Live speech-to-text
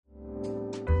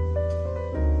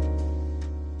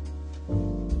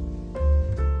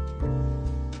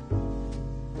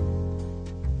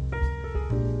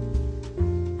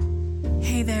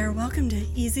welcome to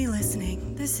Easy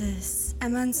Listening. This is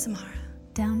Emma and Samara.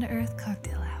 Down-to-earth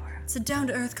cocktail hour. It's a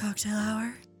down-to-earth cocktail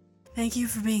hour. Thank you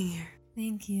for being here.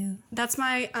 Thank you. That's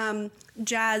my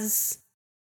jazz...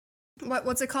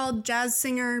 What's it called? Jazz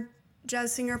singer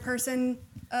person?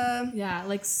 Yeah,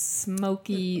 like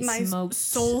smoky, my smoked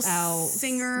soul out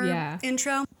singer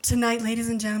intro. Tonight, ladies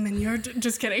and gentlemen, you're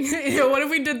just kidding. What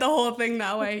if we did the whole thing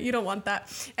that way? You don't want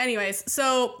that. Anyways,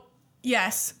 so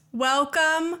yes,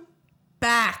 welcome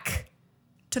back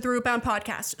to the Rootbound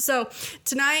Podcast. So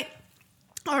tonight,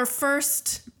 our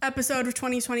first episode of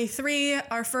 2023,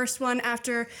 our first one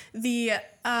after the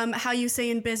How You Say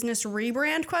in Business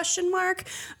rebrand ?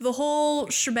 The whole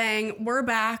shebang. We're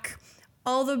back.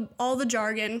 All the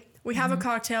jargon. We have a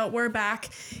cocktail. We're back.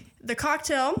 The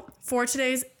cocktail for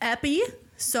today's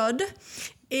episode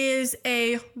is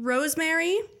a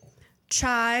rosemary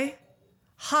chai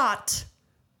hot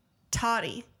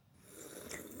toddy.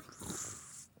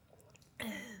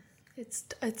 It's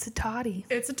a toddy.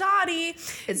 It's a toddy.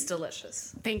 It's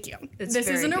delicious. Thank you. It's this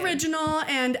is an very good. original,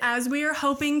 and as we are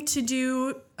hoping to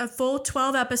do a full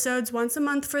 12 episodes once a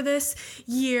month for this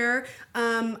year,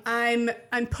 I'm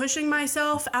pushing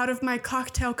myself out of my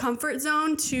cocktail comfort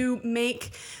zone to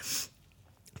make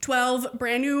 12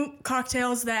 brand new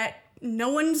cocktails that no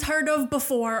one's heard of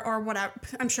before, or whatever.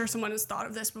 I'm sure someone has thought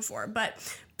of this before, but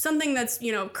something that's,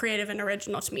 creative and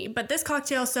original to me. But this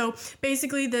cocktail, so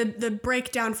basically the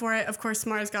breakdown for it, of course,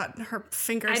 Samara's got her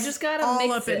fingers I just gotta all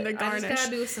mix up it. in the garnish. I just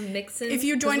gotta do some mixing. If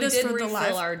you joined us for the live,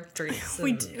 refill our drinks.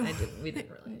 we didn't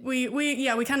really.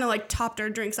 We kind of like topped our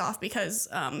drinks off because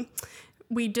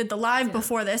we did the live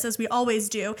before this, as we always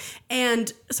do.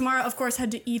 And Samara, of course, had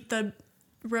to eat the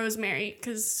rosemary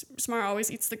because Samara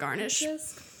always eats the garnish.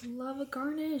 Just love a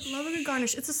garnish. Love a good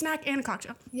garnish. It's a snack and a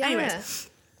cocktail. Yeah. Anyways,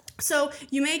 so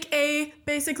you make a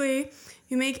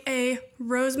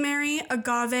rosemary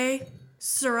agave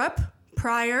syrup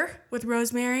prior with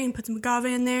rosemary and put some agave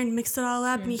in there and mix it all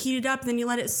up and you heat it up and then you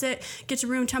let it sit, get to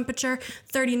room temperature,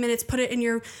 30 minutes, put it in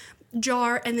your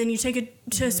jar, and then you take it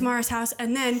to Samara's house,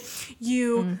 and then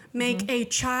you make a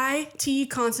chai tea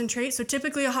concentrate. So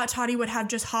typically a hot toddy would have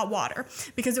just hot water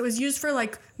because it was used for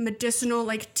like medicinal,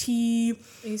 like tea.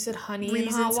 You said honey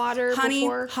reasons. and hot water Honey,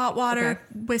 before? hot water,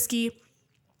 whiskey,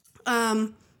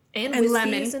 and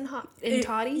lemon. In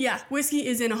toddy? Yeah, whiskey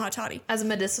is in a hot toddy. As a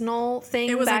medicinal thing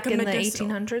It was back like a in medicinal.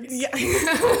 the 1800s? Yeah.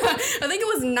 I think it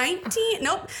was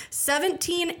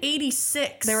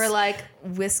 1786. They were like,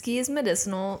 whiskey is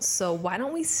medicinal, so why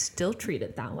don't we still treat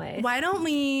it that way? Why don't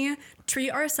we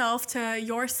treat ourselves to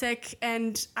you're sick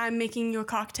and I'm making you a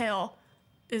cocktail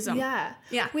ism? Yeah.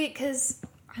 Yeah. Wait, because,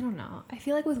 I don't know. I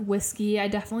feel like with whiskey, I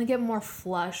definitely get more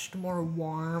flushed, more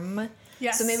warm.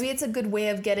 Yes. So maybe it's a good way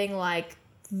of getting, like,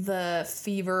 the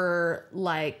fever,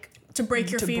 like... To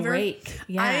break your fever?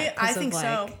 Yeah. I think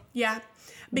so. Yeah.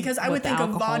 Because I would think of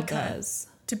vodka does.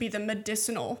 to be the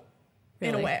medicinal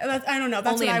in a Really? way. I don't know.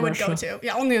 That's Only what I in would go Russia. to.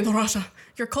 Yeah, only in Russia.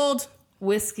 You're cold.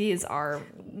 Whiskey is our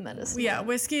medicine. Yeah,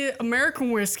 whiskey,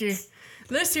 American whiskey.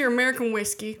 This here American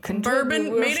whiskey, Kentucky bourbon, made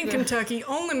in whiskey. Kentucky,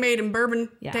 only made in Bourbon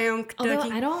Yeah. Town, Kentucky.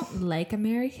 Although I don't like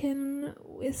American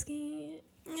whiskey.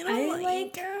 You don't I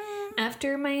like...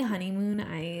 After my honeymoon,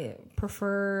 I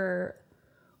prefer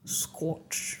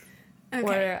Scotch.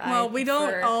 Okay. Or Well, I we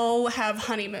don't prefer- all have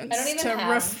honeymoons I don't even to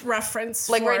have- reference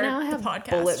Like for right now, I have the podcast.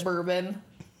 bullet bourbon.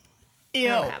 Ew.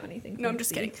 I don't have anything. No, I'm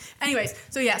just kidding. Anyways,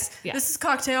 so yes, Yeah. this is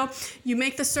cocktail. You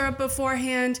make the syrup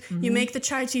beforehand. Mm-hmm. You make the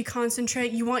chai tea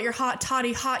concentrate. You want your hot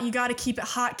toddy hot. You got to keep it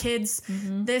hot, kids.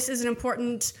 Mm-hmm. This is an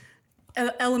important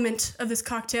element of this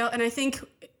cocktail, and I think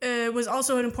it was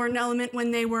also an important element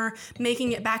when they were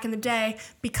making it back in the day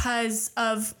because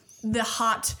of the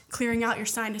hot clearing out your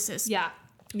sinuses. Yeah.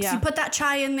 Yeah. So you put that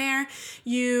chai in there,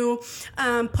 you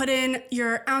put in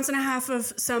your ounce and a half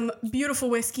of some beautiful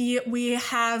whiskey. We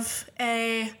have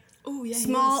a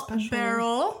small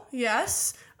barrel,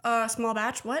 yes. Small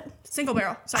batch, what? Single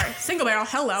barrel, sorry. Single barrel,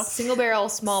 hello. Single barrel,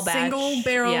 small batch. Single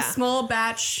barrel, Yeah. small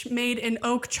batch, made in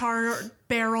oak char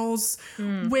barrels,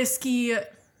 whiskey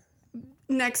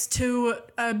next to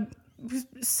a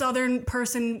southern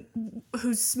person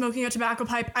who's smoking a tobacco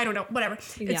pipe. I don't know, whatever.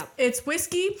 Yeah. It's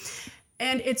whiskey.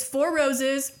 And it's Four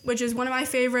Roses, which is one of my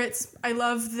favorites. I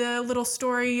love the little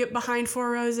story behind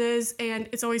Four Roses, and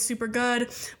it's always super good.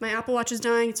 My Apple Watch is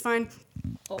dying. It's fine.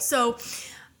 Oh. So,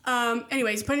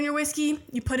 anyways, you put in your whiskey.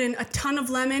 You put in a ton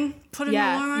of lemon. Put in the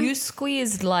Yeah. lemon. You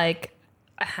squeezed like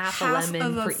a half a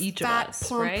lemon for each of us,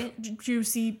 plump, right?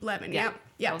 Juicy lemon. Yeah.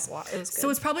 Yeah. That was a lot. It was good. So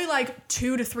it's probably like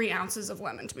 2 to 3 ounces of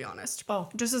lemon, to be honest. Oh,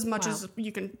 just as much wow. as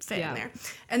you can fit in there.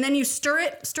 And then you stir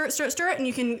it, and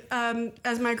you can,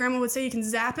 as my grandma would say, you can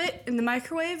zap it in the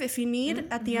microwave if you need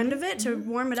at the end of it to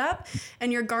warm it up.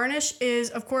 And your garnish is,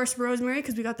 of course, rosemary,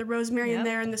 because we got the rosemary in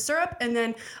there in the syrup, and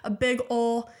then a big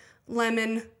ol'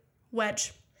 lemon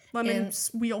wedge. Lemon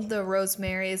wheel. The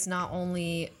rosemary is not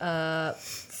only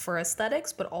for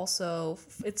aesthetics, but also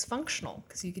it's functional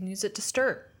because you can use it to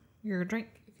stir your drink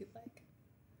if you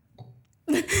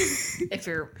like. If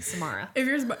you're Samara.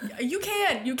 You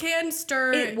can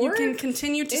stir. You can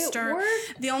continue to stir.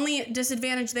 The only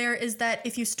disadvantage there is that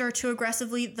if you stir too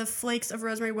aggressively, the flakes of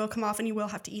rosemary will come off and you will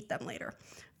have to eat them later.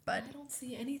 But I don't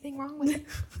see anything wrong with it.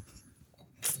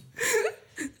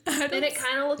 And it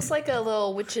kind of looks like a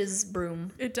little witch's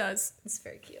broom. It does. It's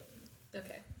very cute.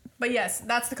 Okay. But yes,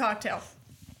 that's the cocktail.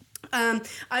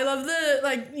 I love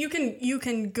you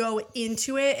can go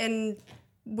into it, and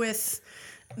with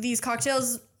these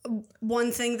cocktails,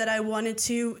 one thing that I wanted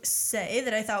to say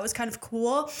that I thought was kind of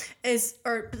cool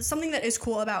or something that is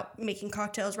cool about making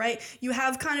cocktails, right? You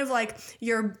have kind of like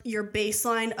your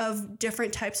baseline of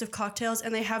different types of cocktails,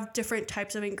 and they have different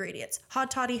types of ingredients.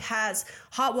 Hot toddy has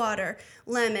hot water,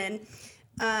 lemon,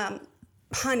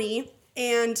 honey,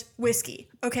 and whiskey.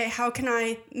 Okay, how can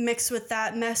I mess with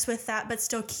that, but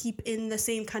still keep in the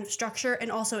same kind of structure and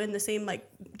also in the same like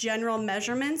general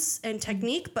measurements and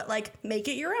technique, but like make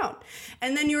it your own?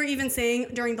 And then you were even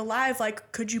saying during the live,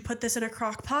 like, could you put this in a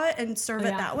crock pot and serve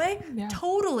it that way? Yeah.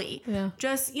 Totally. Yeah.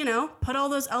 Just, put all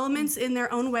those elements in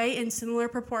their own way in similar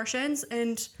proportions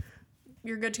and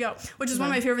you're good to go. Which is one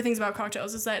of my favorite things about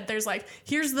cocktails is that there's like,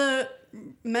 here's the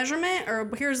measurement,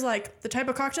 or here's like the type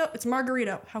of cocktail. It's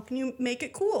margarita. How can you make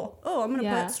it cool? Oh, I'm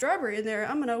gonna put strawberry in there.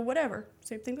 I'm gonna whatever.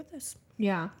 Same thing with this.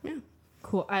 Yeah.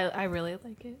 Cool. I really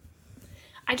like it.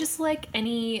 I just like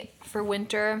for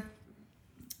winter,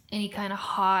 any kind of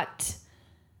hot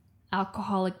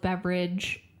alcoholic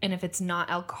beverage. And if it's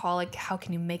not alcoholic, how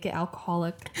can you make it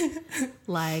alcoholic?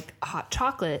 Like hot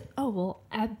chocolate. Oh, well,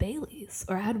 add Baileys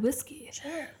or add whiskey.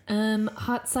 Sure.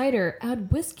 Hot cider,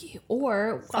 add whiskey.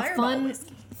 Or Fireball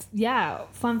whiskey. Yeah,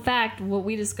 fun fact, what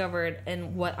we discovered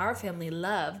and what our family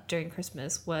loved during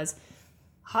Christmas was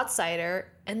hot cider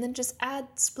and then just add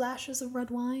splashes of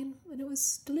red wine, and it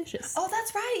was delicious. Oh,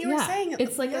 that's right. You were saying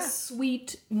it's like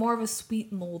more of a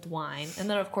sweet mulled wine. And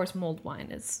then, of course, mulled wine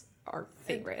is our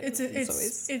favorite.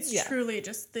 It's truly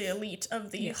just the elite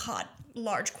of the hot,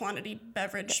 large quantity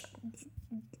beverage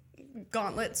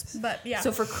gauntlets. But yeah.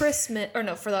 So for Christmas,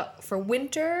 for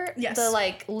winter, the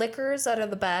like liquors that are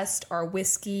the best are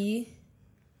whiskey,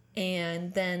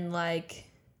 and then like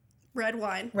red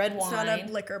wine. It's not a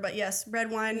liquor, but yes,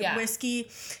 red wine, whiskey,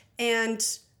 and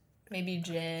maybe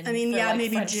gin. I mean,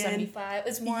 maybe French gin. 75.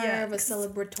 It's more of a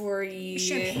celebratory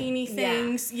champagne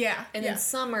things. Yeah. And in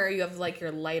summer, you have like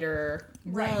your lighter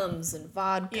rums and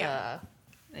vodka. Yeah.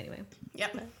 Anyway.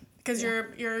 Yep. Because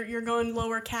you're going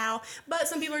lower cal, but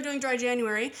some people are doing dry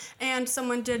January, and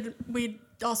we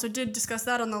also did discuss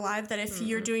that on the live, that if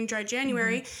you're doing dry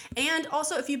January, and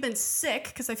also if you've been sick,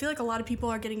 because I feel like a lot of people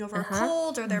are getting over a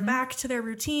cold, or they're back to their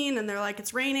routine and they're like,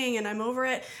 it's raining and I'm over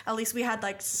it. At least we had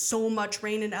like so much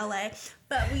rain in LA,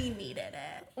 but we needed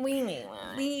it. We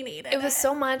needed it. It was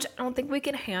so much. I don't think we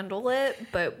can handle it,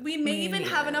 but we may even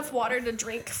have enough water to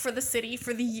drink for the city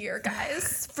for the year,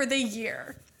 guys. For the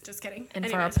year. Just kidding. And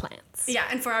for our plants. Yeah,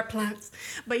 and for our plants.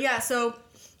 But yeah, so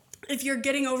if you're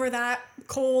getting over that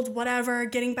cold, whatever,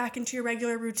 getting back into your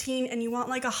regular routine, and you want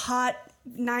like a hot,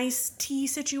 nice tea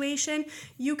situation,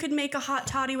 you could make a hot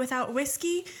toddy without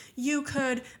whiskey. You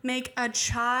could make a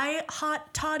chai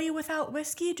hot toddy without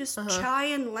whiskey, just chai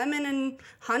and lemon and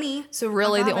honey. So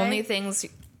really the only things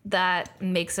that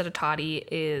makes it a toddy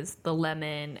is the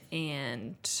lemon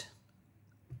and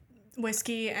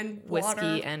whiskey and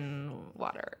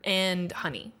water and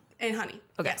honey. And honey.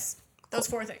 Okay. Yes. Those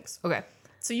 4 things. Okay.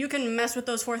 So you can mess with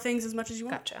those 4 things as much as you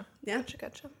want. Gotcha. Yeah.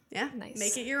 Gotcha. Yeah. Nice.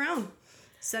 Make it your own.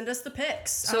 Send us the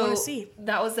pics. So I want to see.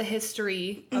 That was the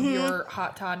history of your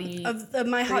hot toddy of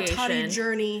my creation. hot toddy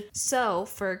journey. So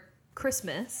for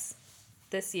Christmas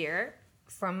this year,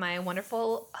 from my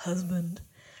wonderful husband,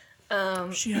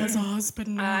 she has a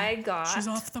husband now. She's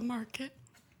off the market.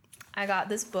 I got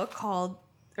this book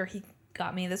he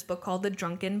got me this book called The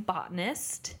Drunken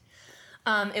Botanist.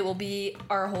 It will be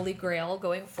our holy grail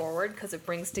going forward because it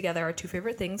brings together our 2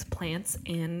 favorite things, plants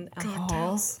and alcohol.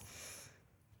 Cocktails.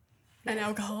 And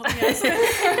alcohol, yes.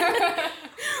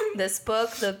 This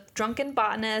book, The Drunken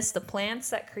Botanist, The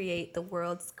Plants That Create the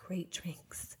World's Great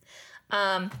Drinks.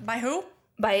 By who?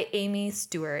 by Amy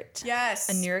Stewart. Yes.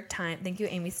 A New York Times. Thank you,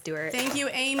 Amy Stewart. Thank you,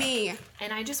 Amy.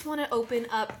 And I just want to open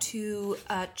up to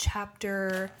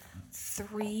chapter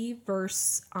 3,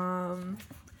 verse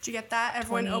Did you get that?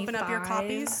 Everyone 25. open up your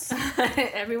copies.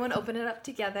 Everyone open it up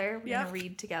together. We're Yep. gonna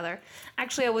read together.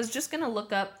 Actually, I was just gonna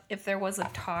look up if there was a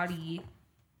toddy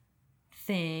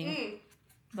thing,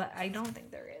 but I don't think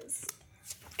there is.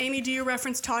 Amy, do you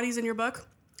reference toddies in your book?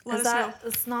 Let Is us that know.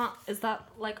 it's not? Is that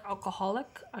like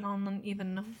alcoholic? I don't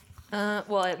even know.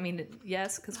 Well, I mean,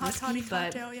 yes, because Hot whiskey, toddy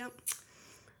but cocktail, yep.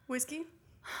 Whiskey?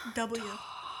 W.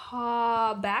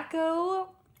 tobacco,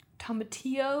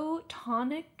 tomatillo,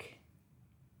 tonic.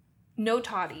 No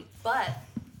toddy, but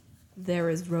there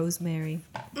is rosemary.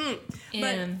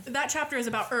 And But that chapter is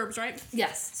about herbs, right?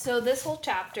 yes, so this whole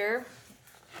chapter,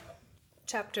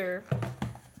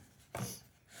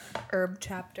 herb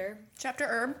chapter. Chapter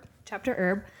herb.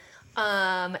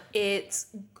 It's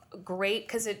great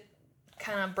because it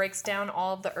kind of breaks down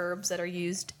all of the herbs that are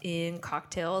used in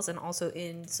cocktails and also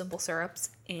in simple syrups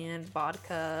and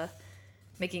vodka,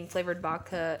 making flavored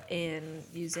vodka and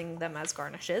using them as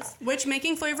garnishes. Which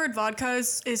making flavored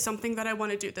vodkas is something that I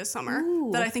want to do this summer.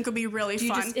 Ooh. That I think would be really Do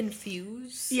you fun. just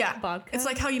infuse Yeah. vodka? It's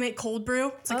like how you make cold brew.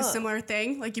 It's like a Oh. similar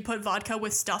thing. Like you put vodka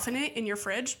with stuff in it in your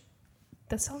fridge.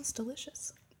 That sounds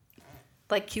delicious.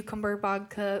 Like cucumber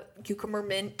vodka, cucumber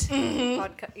mint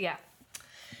vodka. Yeah.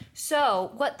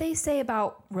 So, what they say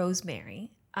about rosemary,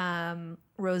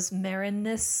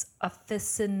 Rosmarinus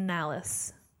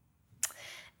officinalis.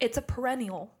 It's a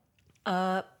perennial.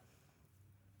 ARP,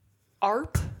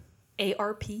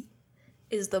 ARP,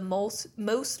 is the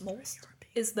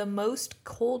most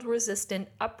cold resistant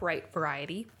upright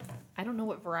variety. I don't know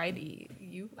what variety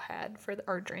you had for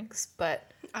our drinks,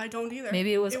 but I don't either.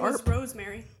 Maybe it was ARP.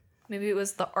 rosemary. maybe it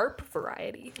was the ARP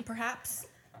variety, Perhaps.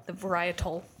 the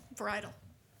varietal. Varietal.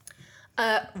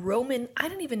 Roman, I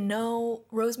didn't even know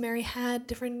rosemary had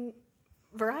different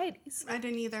varieties, I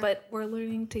didn't either. but we're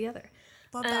learning together.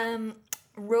 Love that.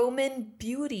 Roman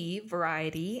beauty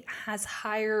variety has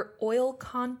higher oil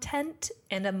content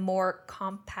and a more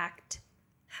compact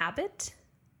habit.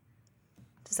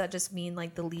 Does that just mean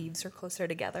like the leaves are closer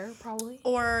together, probably?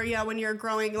 Or yeah, when you're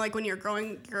growing your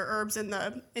herbs in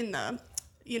the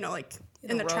you know, like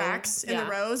in the row? tracks, in the Yeah.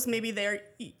 rows, maybe it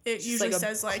usually like a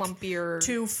says like clumpier.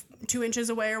 2 inches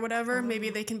away or whatever. Maybe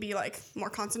they can be like more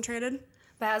concentrated. It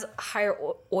has higher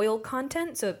oil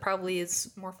content, so it probably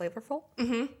is more flavorful.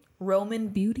 Roman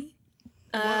beauty.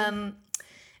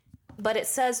 But it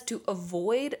says to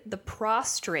avoid the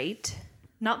prostrate,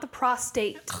 not the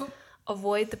prostate,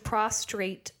 avoid the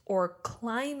prostrate or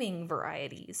climbing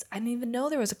varieties. I didn't even know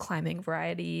there was a climbing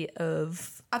variety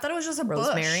of I thought it was just a bush.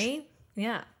 rosemary.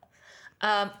 Yeah.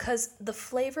 Because the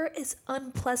flavor is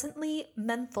unpleasantly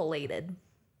mentholated.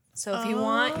 So if you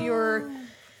want your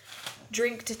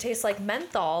drink to taste like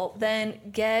menthol, then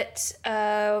get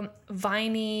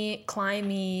viney,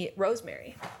 climby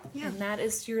rosemary. Yeah. And that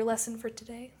is your lesson for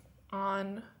today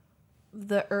on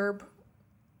the herb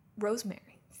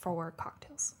rosemary for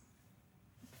cocktails.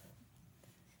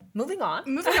 Moving on.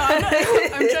 I'm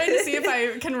trying to see if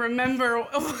I can remember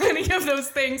any of those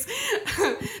things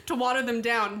to water them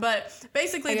down. But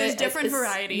basically, there's different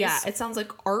varieties. Yeah, it sounds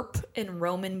like ARP and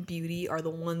Roman beauty are the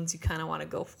ones you kind of want to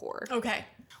go for. Okay.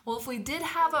 Well, if we did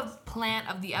have a plant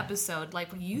of the episode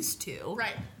like we used to,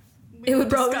 Right. it would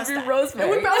probably discuss be that. rosemary.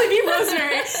 It would probably be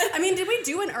rosemary. I mean, did we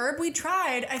do an herb? We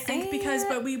tried, I think,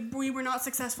 but we were not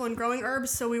successful in growing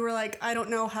herbs, so we were like, I don't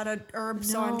know how to herb,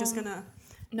 so I'm just gonna.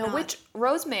 No, not. which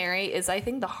rosemary is, I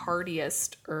think, the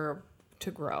hardiest herb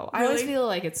to grow. I always Really? feel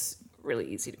like it's really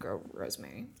easy to grow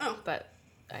rosemary. Oh. But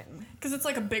Because it's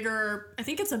like a bigger. I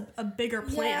think it's a bigger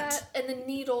plant. yeah, and the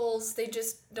needles, they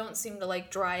just don't seem to like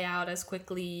dry out as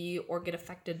quickly or get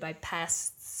affected by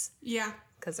pests Yeah.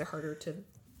 because they're harder to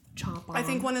chomp on. I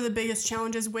think one of the biggest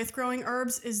challenges with growing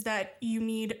herbs is that you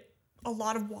need a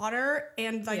lot of water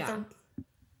and like Yeah.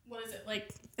 what is it like?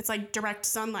 It's like direct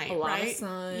sunlight, a lot right? of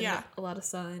sun. Yeah. A lot of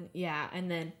sun. Yeah, and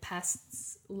then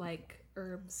pests like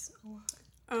herbs a lot.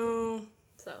 Oh.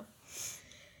 So,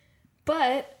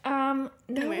 but now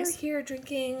Anyways. we're here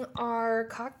drinking our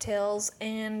cocktails,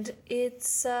 and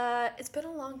it's been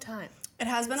a long time. It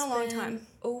has been a long time.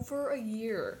 Over a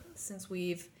year since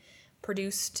we've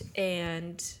produced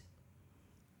and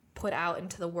put out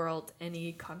into the world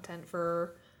any content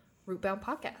for Rootbound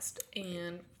Podcast.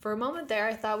 And for a moment there,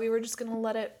 I thought we were just gonna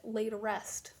let it lay to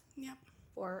rest Yep.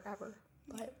 forever,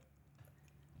 but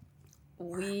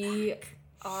we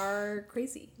are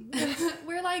crazy.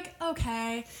 We're like,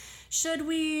 okay, should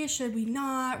we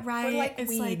not? Right? We're like it's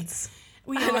weeds.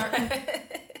 like we are.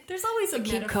 There's always a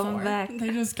Keep metaphor. coming back. They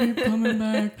just keep coming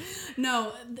back.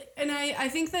 No, and I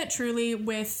think that truly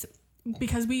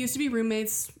because we used to be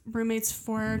roommates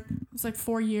for, it was like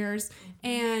 4 years.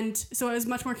 And so it was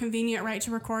much more convenient, right,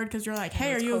 to record because you're like,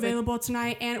 hey, are you available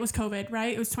tonight? And it was COVID,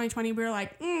 right? It was 2020. We were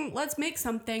like, let's make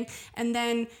something. And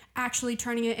then actually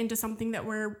turning it into something that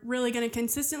we're really going to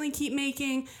consistently keep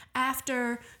making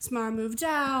after Samara moved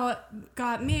out,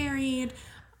 got married.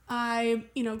 I,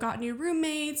 got new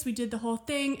roommates. We did the whole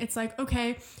thing. It's like,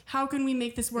 okay, how can we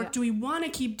make this work? Yeah. Do we want to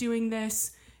keep doing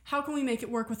this? How can we make it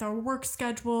work with our work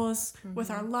schedules,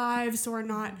 with our lives, so we're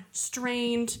not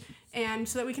strained, and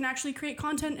so that we can actually create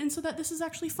content, and so that this is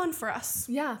actually fun for us.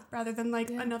 Yeah. Rather than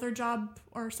another job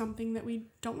or something that we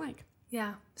don't like.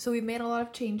 Yeah. So we've made a lot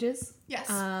of changes. Yes.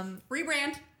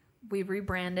 Rebrand. We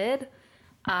rebranded.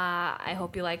 I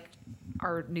hope you liked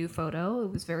our new photo.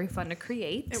 It was very fun to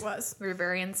create. It was. We were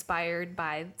very inspired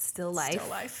by Still Life. Still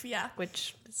Life, yeah.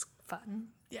 Which is fun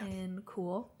and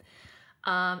cool.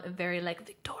 Very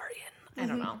Victorian. I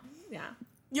don't know. Yeah.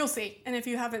 You'll see. And if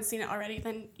you haven't seen it already,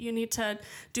 then you need to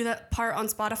do that part on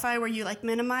Spotify where you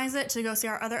minimize it to go see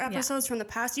our other episodes from the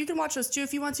past. You can watch those too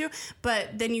if you want to,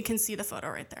 but then you can see the photo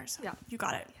right there. So you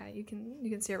got it. Yeah, you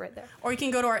can see it right there. Or you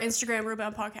can go to our Instagram,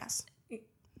 Rhubarb Podcast.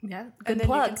 Yeah. Good and then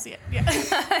plug. You can see it. Yeah.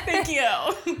 Thank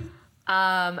you.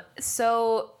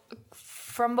 So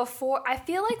from before, I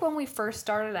feel like when we first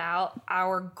started out,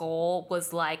 our goal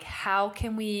was how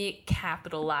can we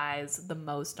capitalize the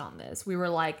most on this? We were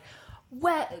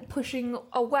pushing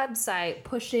a website,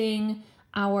 pushing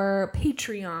our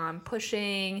Patreon,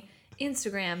 pushing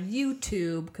Instagram,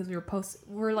 YouTube, because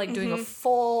we're doing a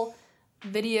full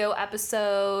video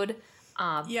episode,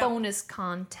 bonus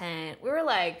content. We were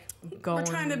we're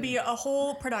trying to be a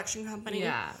whole production company.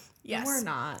 Yeah. Yes. We're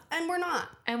not. And we're not.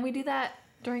 And we do that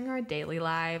during our daily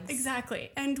lives.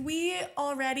 Exactly. And we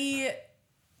already,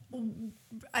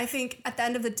 I think at the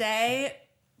end of the day,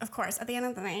 of course, at the end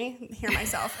of the day,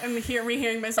 I'm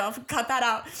rehearing myself, cut that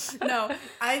out. No,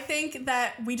 I think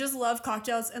that we just love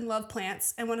cocktails and love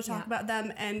plants and want to talk about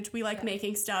them, and we like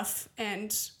making stuff.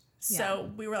 And so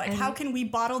we were how can we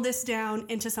bottle this down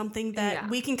into something that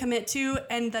we can commit to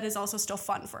and that is also still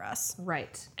fun for us?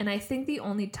 Right. And I think the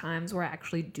only times where I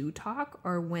actually do talk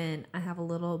are when I have a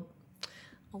little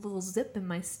zip in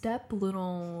my step, a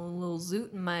little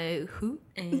zoot in my hoot,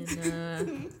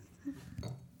 and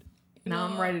now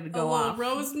I'm ready to go off.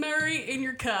 Rosemary in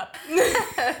your cup.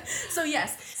 So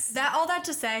yes, all that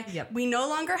to say, we no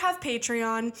longer have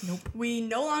Patreon. Nope. We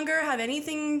no longer have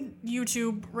anything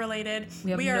YouTube related.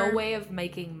 We have no way of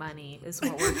making money is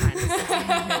what we're trying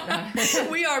to say.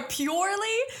 We are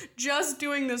purely just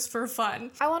doing this for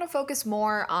fun. I want to focus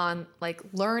more on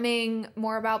learning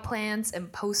more about plants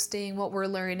and posting what we're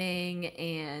learning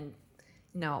and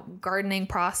gardening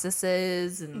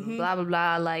processes and blah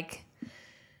blah blah.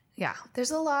 Yeah,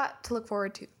 there's a lot to look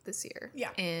forward to this year. Yeah,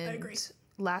 and I agree.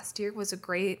 Last year was a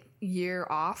great year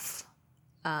off.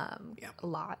 A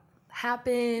lot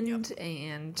happened,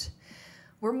 and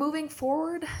we're moving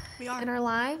forward in our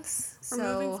lives. We're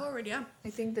moving forward, yeah. I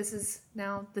think this is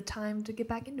now the time to get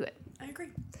back into it. I agree.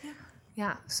 Yeah.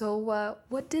 Yeah. So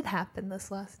what did happen this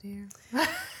last year?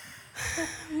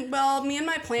 Well, me and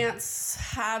my plants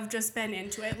have just been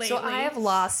into it lately. So I have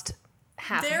lost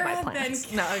half of my plants.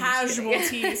 There have been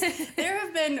casualties. There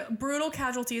have been brutal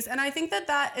casualties. And I think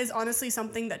that is honestly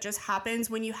something that just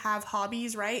happens when you have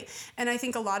hobbies, right? And I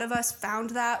think a lot of us found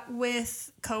that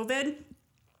with COVID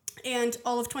and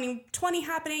all of 2020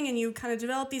 happening, and you kind of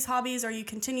develop these hobbies, or you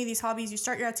continue these hobbies, you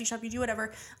start your Etsy shop, you do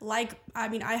whatever. I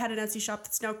had an Etsy shop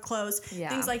that's now closed.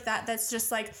 Things like that. That's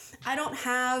just I don't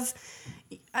have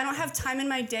time in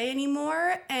my day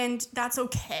anymore, and that's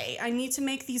okay. I need to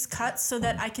make these cuts so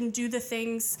that I can do the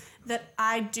things that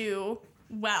I do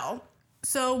well.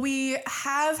 So we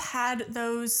have had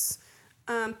those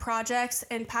projects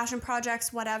and passion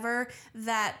projects, whatever,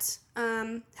 that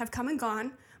have come and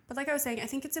gone. But like I was saying, I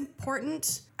think it's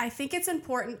important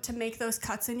to make those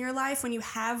cuts in your life when you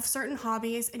have certain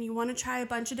hobbies and you want to try a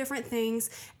bunch of different things.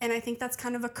 And I think that's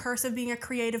kind of a curse of being a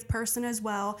creative person as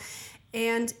well.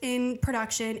 And in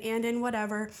production and in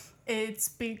whatever, I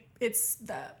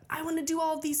want to do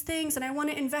all of these things and I want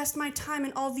to invest my time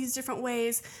in all these different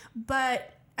ways.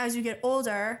 But as you get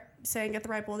older, saying at the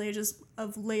ripe old ages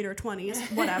of later 20s,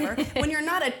 whatever, when you're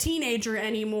not a teenager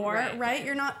anymore, right?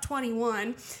 You're not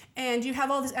 21 and you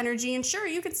have all this energy, and sure,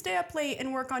 you can stay up late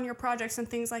and work on your projects and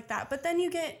things like that. But then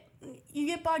you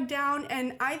get bogged down,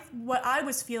 and what I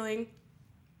was feeling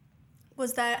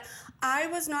was that I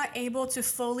was not able to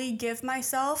fully give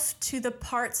myself to the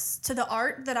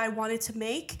art that I wanted to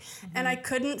make, and I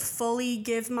couldn't fully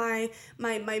give my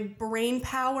brain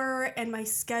power and my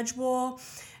schedule.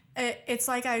 It's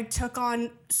like I took on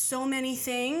so many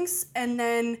things and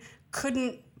then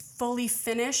couldn't fully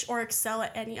finish or excel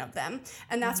at any of them.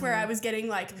 And that's where I was getting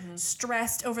like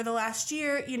stressed over the last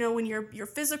year. You know, when your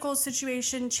physical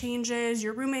situation changes,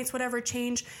 your roommates, whatever,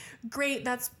 change, great,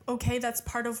 that's okay, that's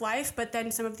part of life. But then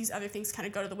some of these other things kind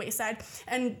of go to the wayside.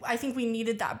 And I think we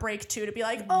needed that break too, to be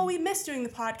like, oh, we missed doing the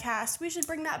podcast, we should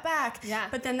bring that back. Yeah.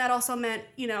 But then that also meant,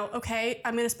 you know, okay,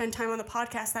 I'm going to spend time on the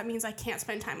podcast. That means I can't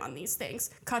spend time on these things.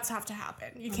 Cuts have to happen.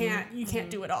 You can't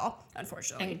do it all,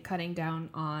 unfortunately. And cutting down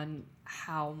on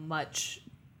how much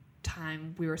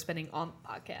time we were spending on the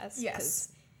podcast. Yes. 'Cause,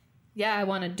 yeah, I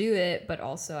want to do it, but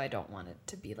also I don't want it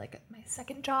to be like my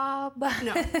second job.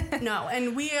 No.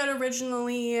 And we had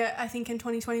originally, I think in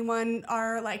 2021,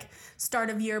 our like start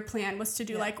of year plan was to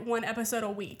do like one episode a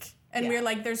week. And we were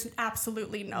like, there's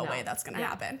absolutely no way that's going to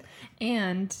happen.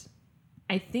 And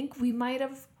I think we might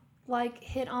have like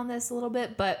hit on this a little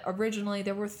bit, but originally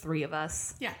there were 3 of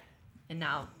us. Yeah. And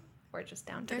now we're just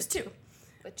down to There's 2.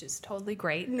 Which is totally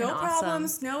great. No and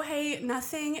problems, awesome. no hate,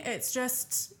 nothing. It's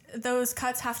just those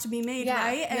cuts have to be made, Yeah,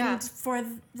 right? yeah. And for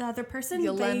the other person,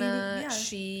 Yelena,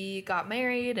 she got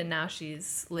married and now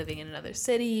she's living in another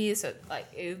city. So like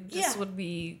it just would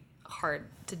be hard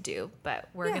to do. But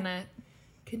we're going to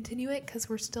continue it because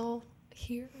we're still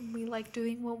here and we like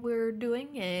doing what we're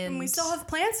doing. And we still have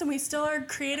plants and we still are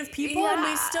creative people and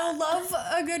we still love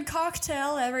a good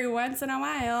cocktail every once in a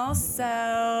while.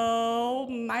 So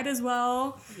might as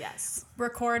well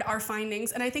record our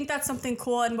findings. And I think that's something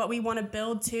cool, and what we want to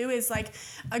build too is like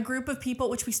a group of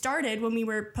people, which we started when we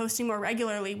were posting more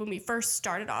regularly when we first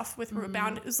started off with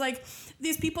Rootbound. It was like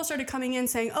these people started coming in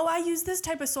saying, oh, I use this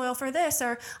type of soil for this,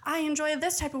 or I enjoy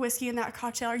this type of whiskey in that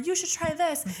cocktail, or you should try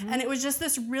this. And it was just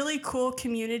this really cool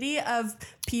community of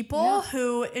people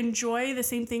who enjoy the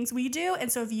same things we do.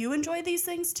 And so if you enjoy these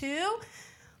things too,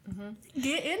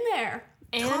 get in there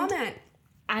and comment.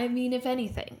 I mean, if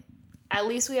anything, at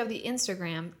least we have the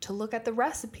Instagram to look at the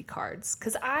recipe cards,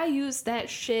 because I use that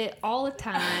shit all the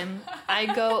time. I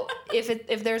go,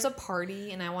 if there's a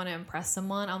party and I want to impress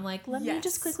someone, I'm like, let me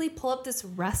just quickly pull up this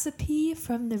recipe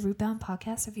from the Rootbound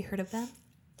podcast. Have you heard of them?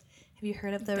 Have you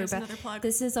heard of the There's Rootbound? another plug.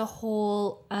 This is a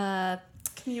whole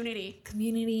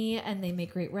community, and they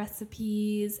make great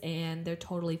recipes, and they're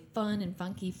totally fun and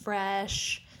funky,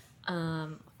 fresh.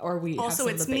 Or we also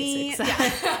have some of the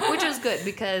basics. Which is good,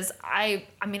 because I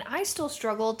mean I still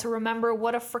struggle to remember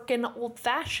what a freaking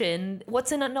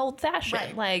what's in an old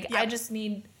fashioned. Like I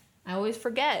always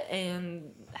forget,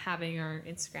 and having our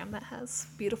Instagram that has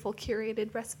beautiful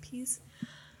curated recipes,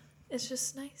 it's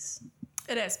just nice.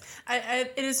 It is.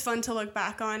 It is fun to look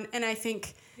back on, and I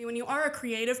think when you are a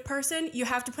creative person, you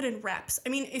have to put in reps. I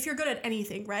mean, if you're good at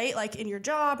anything, right? Like in your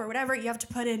job or whatever, you have to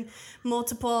put in you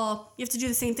have to do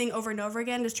the same thing over and over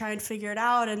again to try and figure it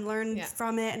out and learn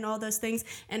from it and all those things.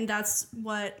 And that's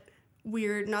what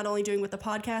we're not only doing with the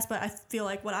podcast, but I feel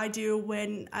like what I do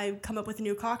when I come up with a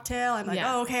new cocktail, I'm like,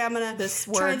 oh, okay, I'm going to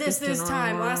try this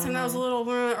time. Last time that was a little,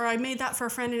 or I made that for a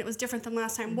friend and it was different than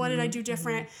last time. What did I do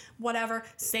different? Whatever.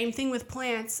 Same thing with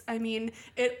plants. I mean,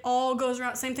 it all goes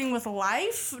around. Same thing with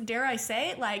life, dare I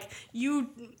say. Like,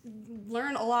 you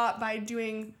learn a lot by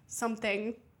doing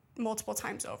something multiple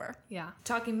times over. Yeah.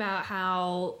 Talking about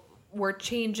how we're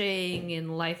changing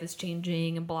and life is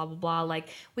changing and blah, blah, blah. Like,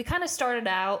 we kind of started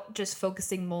out just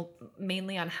focusing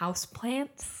mainly on house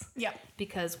plants. Yeah.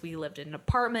 Because we lived in an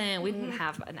apartment. We didn't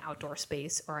have an outdoor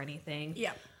space or anything.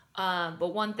 Yeah.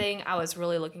 But one thing I was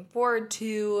really looking forward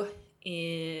to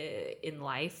in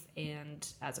life and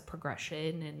as a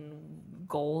progression and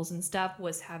goals and stuff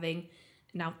was having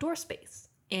an outdoor space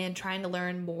and trying to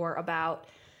learn more about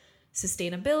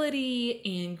sustainability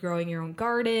and growing your own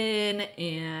garden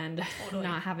and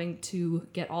not having to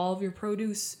get all of your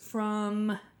produce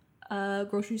from a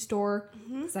grocery store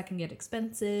because that can get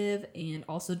expensive, and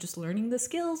also just learning the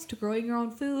skills to growing your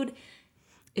own food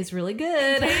is really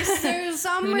good. In case there's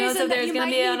some Who knows reason if that there's you gonna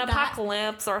might be an need that.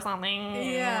 apocalypse or something.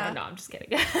 Yeah. No, I'm just kidding.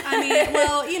 I mean,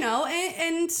 well, you know,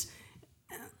 and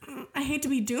I hate to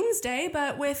be doomsday,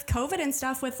 but with COVID and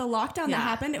stuff, with the lockdown that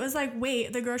happened, it was like,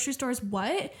 wait, the grocery stores,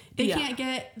 what? They can't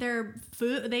get their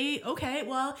food. Okay,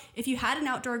 well, if you had an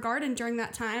outdoor garden during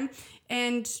that time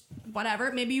and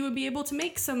whatever, maybe you would be able to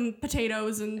make some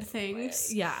potatoes and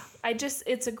things. Yeah.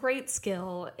 It's a great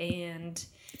skill and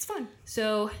it's fun.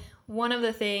 So one of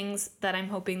the things that I'm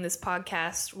hoping this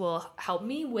podcast will help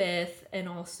me with, and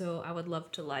also I would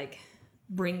love to like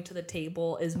bring to the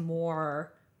table, is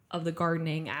more of the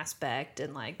gardening aspect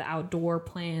and like the outdoor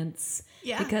plants.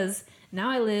 Yeah. Because now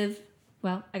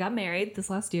I got married this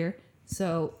last year.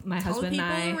 So my husband and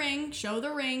I... the ring, show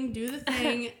the ring, do the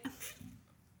thing.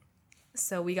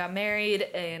 So we got married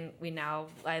and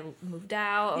I moved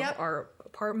out of our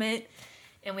apartment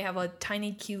and we have a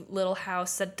tiny cute little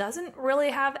house that doesn't really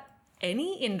have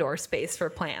any indoor space for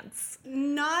plants.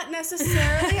 Not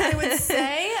necessarily, I would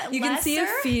say. You can see a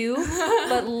few,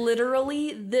 but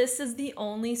literally this is the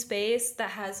only space that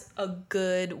has a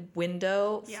good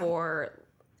window for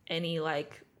any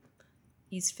like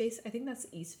east face. I think that's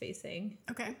east facing.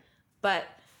 Okay. But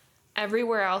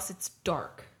everywhere else it's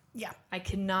dark. Yeah. I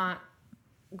cannot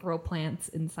grow plants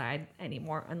inside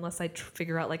anymore unless I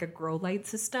figure out like a grow light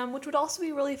system, which would also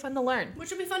be really fun to learn. Which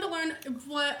would be fun to learn.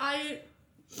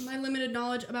 My limited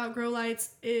knowledge about grow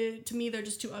lights, to me, they're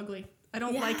just too ugly. I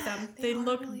don't like them. They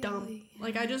look really dumb. ugly, yeah.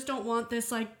 Like, I just don't want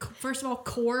this, like, first of all,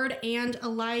 cord and a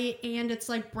light, and it's,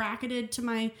 like, bracketed to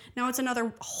now it's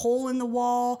another hole in the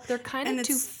wall. They're kind of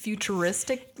too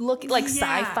futuristic looking, like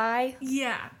sci-fi.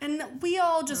 Yeah, and we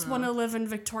all just want to live in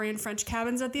Victorian French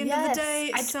cabins at the end of the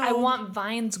day. I want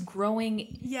vines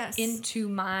growing into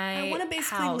I my want to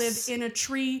basically live in a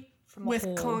tree with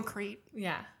concrete.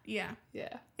 Yeah. Yeah.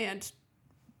 Yeah. And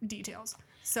details.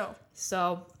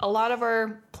 So a lot of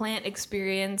our plant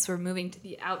experience, we're moving to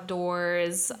the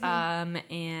outdoors, and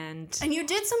you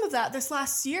did some of that this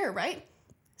last year, right?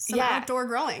 Some outdoor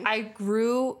growing. I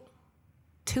grew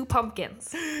 2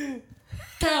 pumpkins.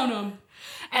 Count them.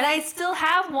 And I still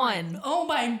have one. Oh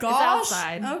my gosh. It's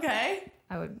outside. Okay.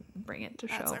 I would bring it to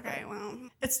show. That's okay. Well,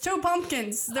 it's 2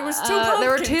 pumpkins. There was 2 pumpkins. There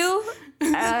were 2.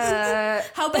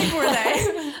 How big were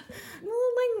they?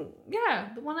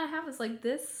 The one I have is like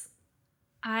this.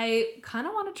 I kind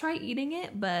of want to try eating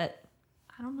it, but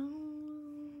I don't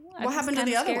know. What happened to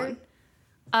the other one?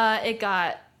 It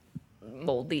got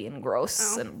moldy and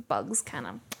gross and bugs kind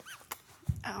of.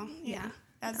 Oh, yeah.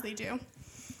 As they do.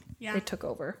 Yeah. They took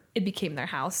over. It became their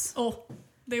house. Oh,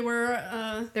 they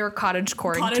were cottage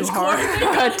coring too hard. They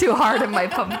got too hard in my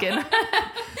pumpkin.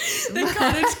 They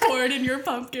cottage cored in your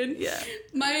pumpkin. Yeah.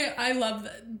 I love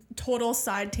that. Total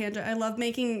side tangent. I love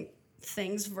making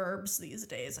things verbs these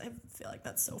days. I feel like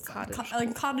that's so fun.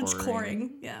 Cottage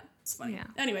coring. Yeah, it's funny. Yeah.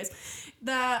 Anyways,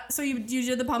 so you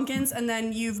did the pumpkins, and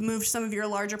then you've moved some of your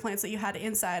larger plants that you had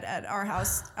inside at our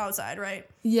house outside, right?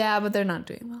 Yeah, but they're not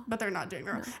doing well.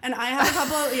 No. And I have a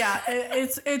couple.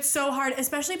 It's so hard,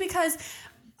 especially because.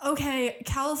 Okay,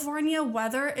 California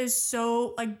weather is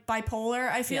so like bipolar,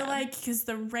 I feel like, because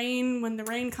when the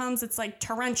rain comes, it's like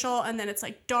torrential and then it's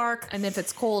like dark. And if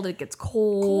it's cold, it gets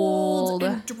cold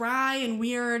and dry and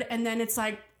weird. And then it's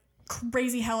like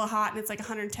crazy hella hot and it's like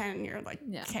 110 and you're like,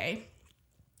 okay,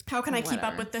 how can I keep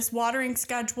up with this watering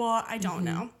schedule? I don't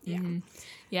know. Yeah. Mm-hmm.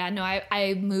 Yeah, no,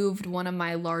 I moved one of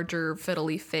my larger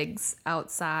fiddly figs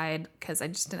outside because I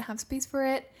just didn't have space for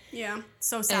it. Yeah,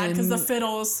 so sad because the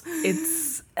fiddles.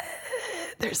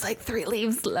 There's like 3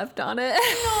 leaves left on it.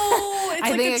 No, it's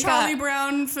like a Charlie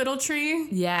Brown fiddle tree.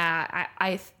 Yeah,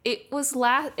 it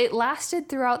lasted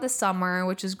throughout the summer,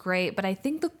 which is great, but I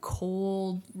think the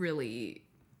cold really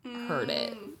hurt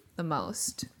it the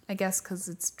most. I guess because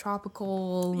it's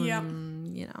tropical. Yep.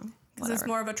 And, because it's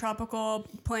more of a tropical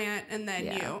plant, and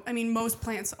then most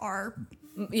plants are.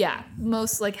 Yeah,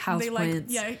 most like house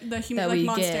plants. The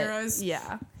monsteras.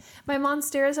 Yeah, my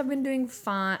monsteras have been doing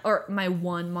fine, or my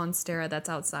one monstera that's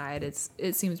outside.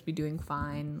 It seems to be doing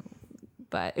fine,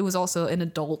 but it was also an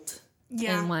adult.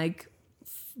 Yeah, and like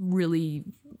really,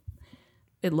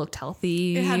 it looked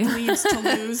healthy. It had leaves to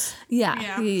lose.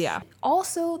 Yeah.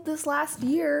 Also, this last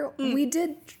year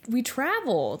we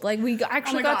traveled. Like we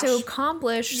actually got to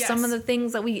accomplish some of the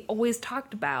things that we always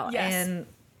talked about, and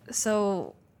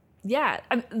so. Yeah,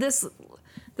 this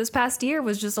past year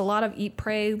was just a lot of eat,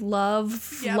 pray,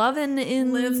 love, loving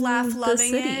in live, laugh,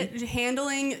 loving city. it,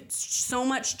 handling so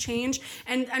much change.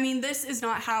 And I mean, this is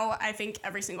not how I think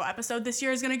every single episode this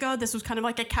year is going to go. This was kind of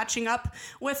like a catching up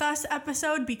with us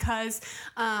episode because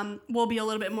we'll be a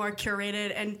little bit more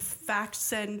curated and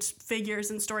facts and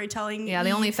figures and storytelling. Yeah,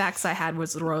 the only facts I had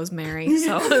was rosemary.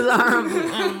 So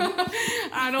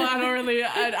I don't really.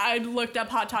 I looked up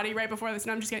hot toddy right before this.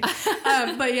 No, I'm just kidding.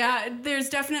 But yeah, there's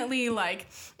definitely like.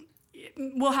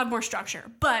 We'll have more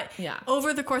structure. But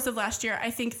over the course of last year, I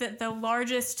think that the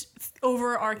largest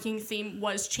overarching theme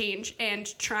was change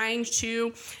and trying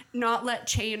to not let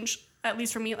change, at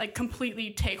least for me, like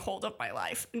completely take hold of my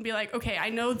life and be like, okay, I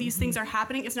know these things are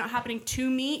happening. It's not happening to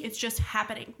me. It's just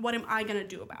happening. What am I going to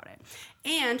do about it?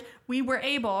 And we were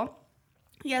able,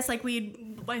 I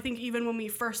think even when we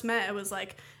first met, it was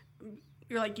like,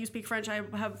 you're like, you speak French. I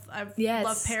Yes.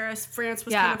 love Paris. France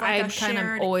was Yeah, kind of like a I've kind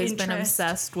shared of always been interest.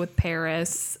 obsessed with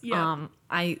Paris. Yeah.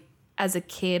 I, as a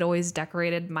kid, always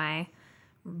decorated my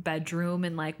bedroom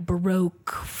in like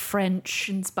Baroque French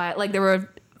inspired. Like there were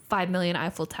 5 million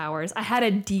Eiffel Towers. I had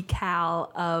a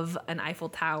decal of an Eiffel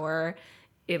Tower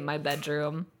in my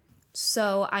bedroom.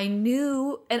 So I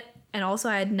knew, and also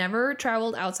I had never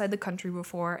traveled outside the country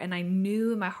before, and I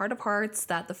knew in my heart of hearts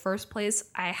that the first place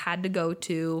I had to go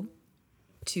to,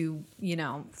 you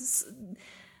know,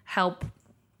 help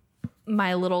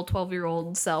my little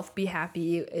 12-year-old self be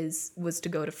happy was to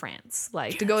go to France.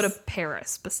 Like to go to Paris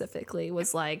specifically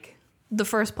was like the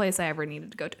first place I ever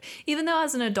needed to go to. Even though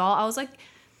as an adult I was like,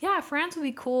 yeah, France would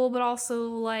be cool, but also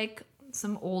like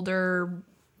some older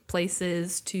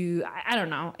places to, I don't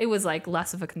know. It was like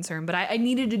less of a concern, but I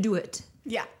needed to do it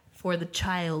Yeah. for the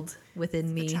child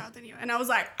within me. Child in you. And I was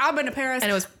like, I've been to Paris.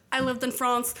 And it was I lived in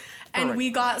France, and perfect. we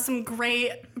got some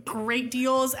great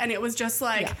deals, and it was just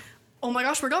like, Yeah. oh my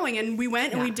gosh, we're going, and we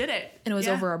went and we did it. And it was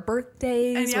Yeah. over our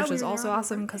birthdays, And yeah, which we was were also on our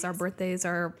awesome because our birthdays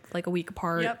are like a week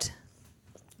apart. Yep.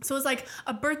 So it was like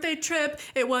a birthday trip.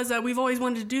 It was we've always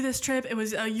wanted to do this trip. It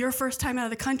was your first time out of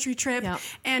the country trip, Yep.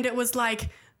 and it was like,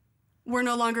 we're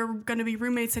no longer going to be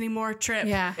roommates anymore trip.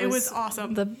 Yeah, it was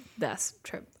awesome. The best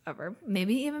trip ever.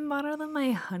 Maybe even better than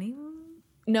my honeymoon.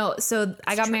 No, so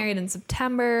I got married in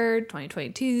September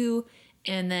 2022,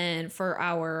 and then for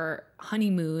our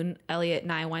honeymoon, Elliot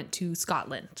and I went to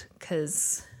Scotland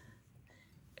because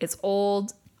it's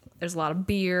old. There's a lot of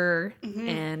beer,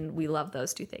 and we love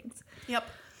those two things. Yep.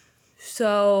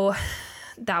 So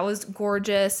that was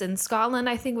gorgeous, and Scotland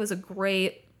I think was a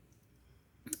great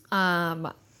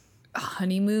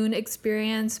honeymoon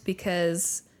experience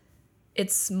because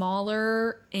it's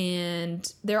smaller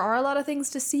and there are a lot of things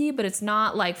to see, but it's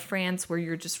not like France where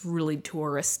you're just really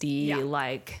touristy, Yeah.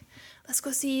 like let's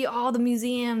go see all the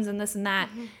museums and this and that.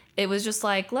 It was just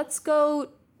like, let's go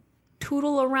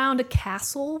tootle around a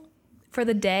castle for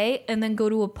the day and then go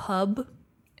to a pub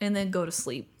and then go to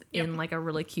sleep in like a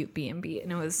really cute B&B,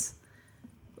 and it was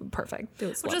perfect. It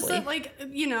was Well, lovely. just that, like,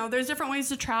 you know, there's different ways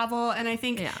to travel, and I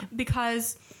think Yeah.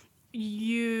 because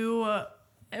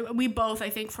we both, I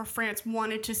think, for France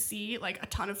wanted to see like a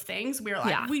ton of things. We were like,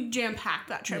 Yeah. we jam packed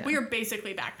that trip. Yeah. We were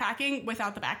basically backpacking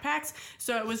without the backpacks,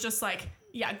 so it was just like,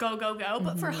 yeah, go.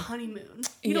 But for a honeymoon,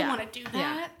 you don't Yeah. want to do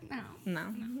Yeah. that. No,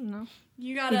 no.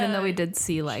 you gotta. Even though we did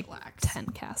see like relax. 10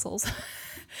 castles.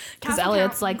 Because Castle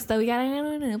Elliot's count. like, so we gotta go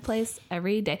to a new place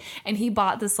every day. And he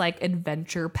bought this like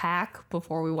adventure pack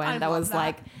before we went I that love was that.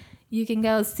 like, you can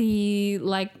go see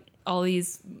like all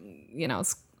these, you know,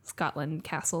 Scotland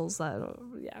castles.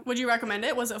 Yeah. Would you recommend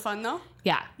it? Was it fun though?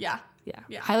 Yeah. Yeah. Yeah.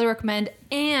 Yeah. Highly recommend.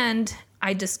 And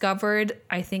I discovered,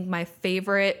 I think, my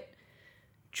favorite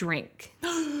drink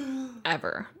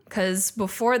ever. Because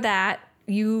before that,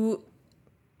 you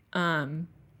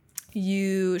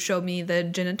showed me the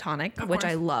gin and tonic, Of which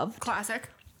course. I love. Classic.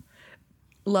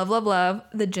 Love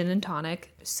the gin and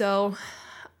tonic. So,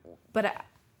 but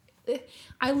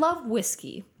I love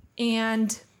whiskey,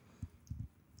 and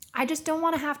I just don't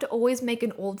want to have to always make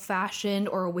an old fashioned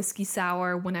or a whiskey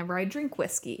sour whenever I drink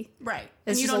whiskey. Right. It's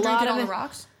and you just don't a drink lot it of on the it-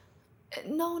 rocks?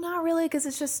 No, not really, because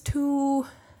it's just too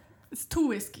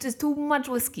much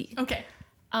whiskey. Okay.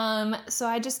 So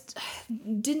I just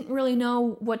didn't really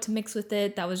know what to mix with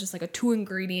it. That was just like a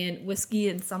 2-ingredient whiskey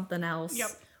and something else. Yep.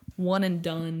 One and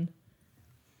done.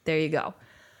 There you go.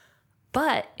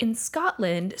 But in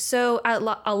Scotland, so at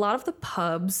a lot of the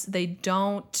pubs, they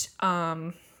don't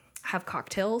have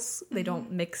cocktails. They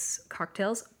don't mix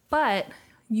cocktails. But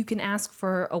you can ask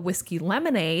for a whiskey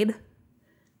lemonade,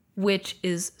 which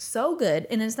is so good.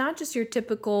 And it's not just your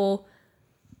typical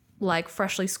like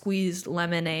freshly squeezed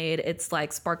lemonade. It's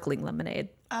like sparkling lemonade.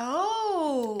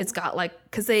 Oh. It's got like,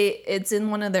 because it's in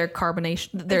one of their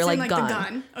carbonation, their It's in, like, the gun.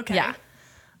 gun. Okay. Yeah.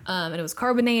 And it was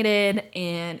carbonated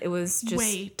and it was just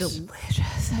Wait.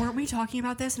 delicious. Weren't we talking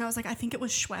about this? And I was like, I think it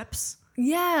was Schweppes.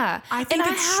 Yeah. I think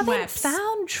and it's I haven't Schweppes.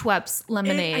 found Schweppes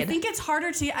lemonade. I think it's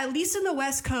harder to, at least in the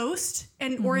West Coast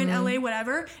and or in LA,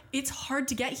 whatever. It's hard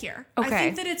to get here. I Okay.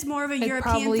 think that it's more of a European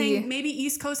probably- thing. Maybe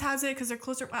East Coast has it because they're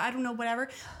closer. I don't know, whatever.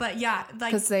 But yeah,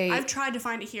 like 'Cause I've tried to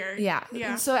find it here. Yeah.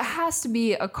 Yeah. So it has to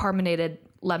be a carbonated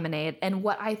lemonade. And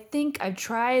what I think, I've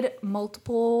tried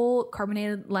multiple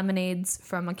carbonated lemonades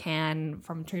from a can,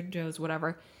 from Trader Joe's,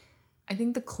 whatever. I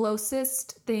think the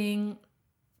closest thing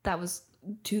that was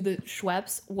to the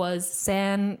Schweppes was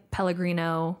San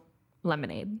Pellegrino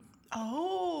lemonade.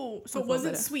 Oh, so it With a little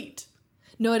wasn't bit of- sweet.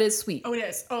 No, it is sweet. Oh, it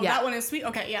is. Oh, Yeah. that one is sweet.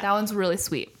 Okay, yeah. That one's really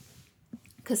sweet.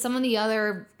 Because some of the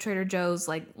other Trader Joe's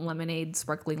like lemonade,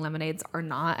 sparkling lemonades are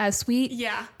not as sweet.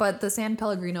 Yeah. But the San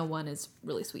Pellegrino one is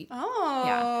really sweet. Oh.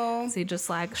 Yeah. So you just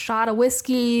like shot of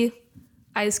whiskey,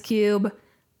 ice cube,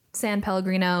 San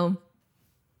Pellegrino,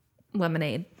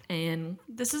 lemonade. And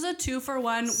this is a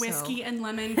 2-for-1 whiskey and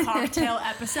lemon cocktail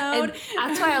episode. and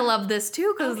that's why I love this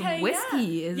too, because Okay,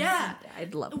 whiskey is. Yeah.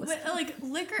 I'd love whiskey. Like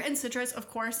liquor and citrus, of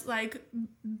course, like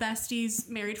besties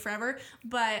married forever.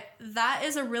 But that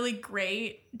is a really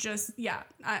great, just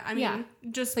I mean,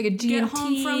 just like a G&T, get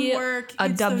home from work, a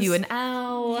it's W those- and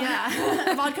L.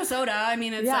 Yeah, vodka soda. I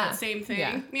mean, it's Yeah. that same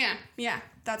thing. Yeah.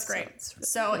 That's great. it's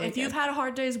So really if you've had a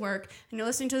hard day's work and you're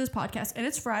listening to this podcast and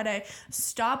it's Friday,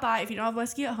 stop by. If you don't have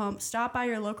whiskey at home, stop by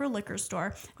your local liquor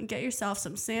store and get yourself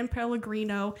some San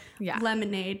Pellegrino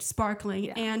lemonade,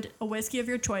 sparkling, and a whiskey of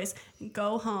your choice. And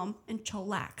go home and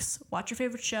chillax. Watch your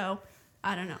favorite show.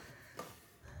 I don't know.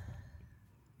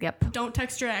 Yep. Don't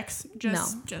text your ex.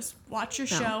 Just watch your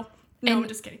show. And No, I'm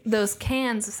just kidding. Those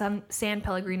cans, some San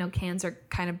Pellegrino cans are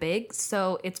kind of big,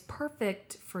 so it's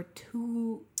perfect for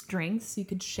 2 drinks you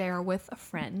could share with a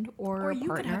friend or a you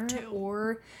could have partner, 2.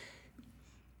 or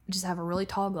just have a really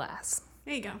tall glass.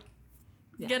 There you go.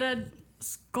 Get a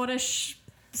Scottish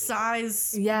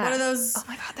size. Yeah. What are those? Oh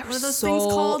my god, what are those things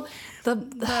called?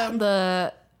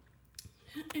 The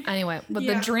anyway, but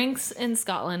Yeah. the drinks in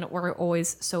Scotland were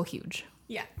always so huge.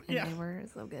 Yeah. And Yeah. they were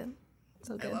so good.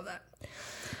 So I good. love that.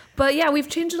 But yeah, we've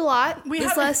changed a lot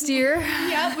this last year.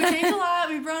 Yeah, we changed a lot.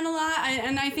 We've grown a lot,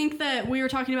 and I think that we were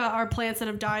talking about our plants that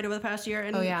have died over the past year.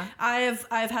 And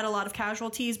I've had a lot of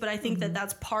casualties, but I think that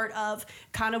that's part of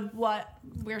kind of what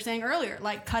we were saying earlier,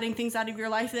 like cutting things out of your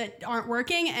life that aren't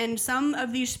working. And some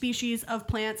of these species of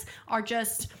plants are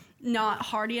just not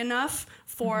hardy enough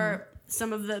for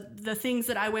some of the things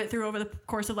that I went through over the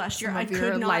course of last year. I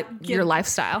could not get your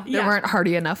lifestyle. They Yeah. weren't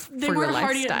hardy enough for your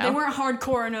hardy. lifestyle. They weren't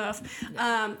hardcore enough.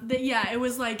 It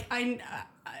was like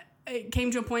it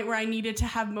came to a point where I needed to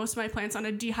have most of my plants on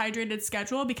a dehydrated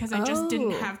schedule because I just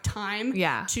didn't have time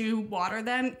to water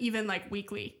them, even like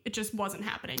weekly. It just wasn't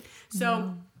happening.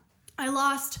 So I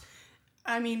lost.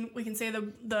 I mean, we can say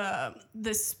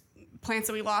this plants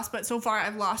that we lost, but so far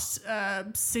I've lost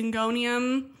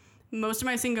Syngonium. Most of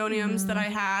my Syngoniums that I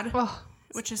had,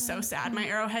 which is so sad. My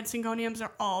arrowhead Syngoniums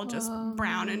are all just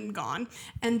brown and gone.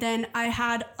 And then I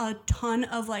had a ton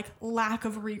of like lack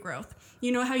of regrowth.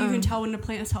 You know how you can tell when a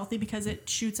plant is healthy because it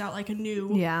shoots out like a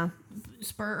new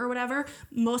spurt or whatever?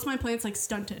 Most of my plants like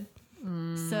stunted.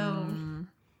 So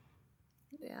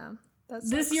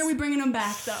this year we bringing them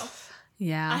back though.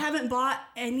 Yeah. I haven't bought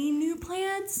any new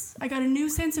plants. I got a new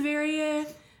Sansevieria,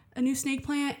 a new snake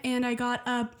plant, and I got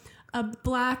a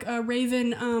black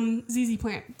raven ZZ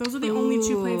plant. Those are the only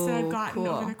 2 plants that I've gotten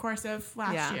over the course of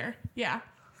last year. Yeah.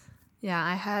 Yeah,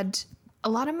 I had a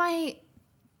lot of my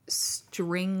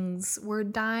strings were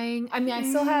dying. I mean, I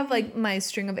still have like my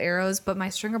string of arrows, but my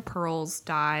string of pearls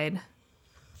died.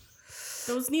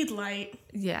 Those need light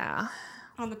Yeah.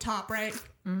 on the top, right?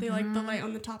 They like the light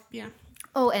on the top, yeah.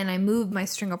 Oh, and I moved my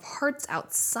string of hearts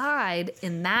outside,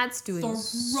 and that's doing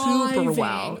super Thriving.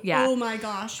 well. Yeah. Oh my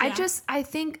gosh. Yeah. I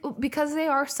think because they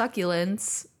are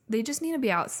succulents, they just need to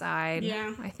be outside.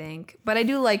 Yeah. I think. But I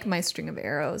do like my string of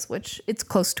arrows, which it's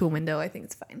close to a window. I think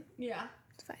it's fine. Yeah.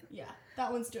 It's fine. Yeah.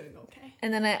 That one's doing okay.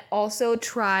 And then I also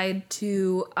tried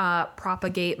to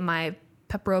propagate my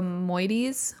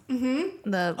peperomoides.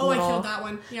 The Oh, little, I killed that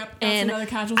one. Yep. That's and another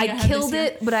casualty I had killed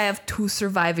this year. it, but I have 2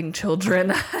 surviving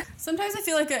children. Sometimes I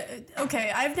feel like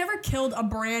I've never killed a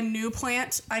brand new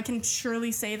plant. I can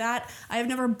surely say that. I have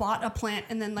never bought a plant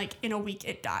and then like in a week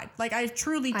it died. Like I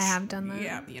have done that.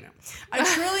 Yeah, you know. I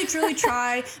truly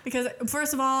try because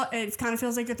first of all, it kind of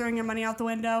feels like you're throwing your money out the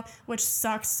window, which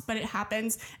sucks, but it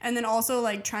happens. And then also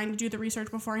like trying to do the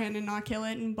research beforehand and not kill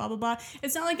it and blah blah blah.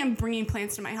 It's not like I'm bringing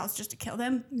plants to my house just to kill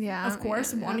them. Yeah, of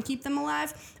course, want to keep them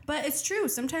alive, but it's true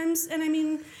sometimes. And I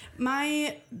mean,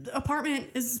 my apartment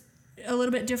is a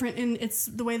little bit different in it's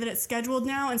the way that it's scheduled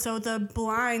now, and so the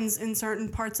blinds in certain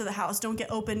parts of the house don't get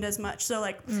opened as much. So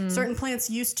like certain plants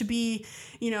used to be,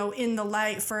 in the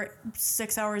light for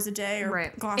 6 hours a day, or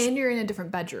right. gosh, And you're in a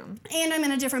different bedroom. and I'm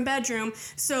in a different bedroom,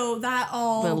 so that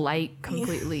all The light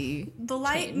completely the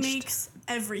light changed. makes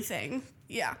everything.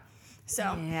 Yeah. So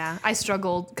Yeah, I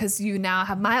struggled because you now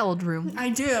have my old room. I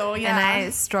do. Yeah. And I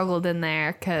struggled in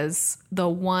there because the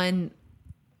one,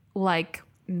 like,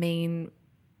 main...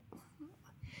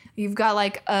 You've got,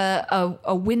 like,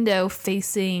 a window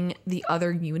facing the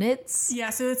other units. yeah,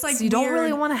 so it's like So you don't weird.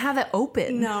 really want to have it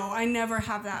open. No, I never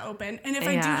have that open. And if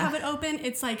I do Yeah. have it open,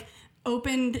 it's like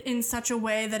opened in such a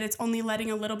way that it's only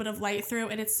letting a little bit of light through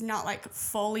and it's not like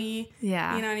fully, you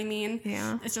know what I mean?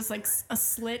 Yeah. It's just like a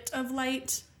slit of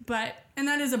light, and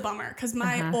that is a bummer because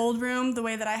my old room, the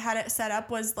way that I had it set up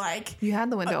was like... You had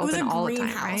the window open all the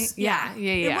time, right? Yeah.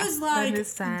 It was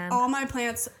like all my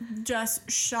plants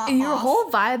just shot off. Your whole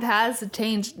vibe has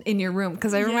changed in your room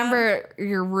because I remember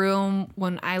your room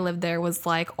when I lived there was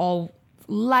like all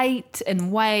light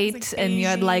and white, like and you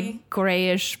had beigey. like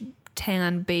grayish,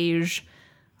 tan, beige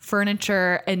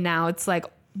furniture, and now it's like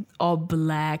all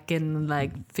black and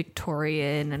like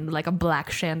Victorian and like a black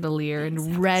chandelier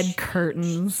and red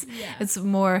curtains. Yeah. It's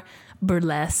more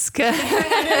burlesque, It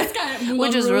is kind of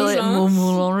which is Moulin really Rouge, huh?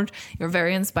 Moulin Rouge. You're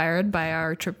very inspired by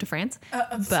our trip to France,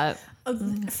 but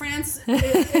France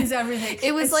is everything.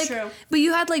 it was It's like, true. but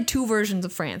you had like two versions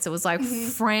of France. It was like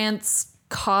France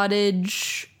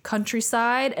cottage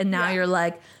countryside, and now Yeah. you're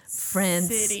like France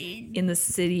City. in the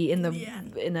city in a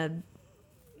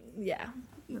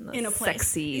In a place.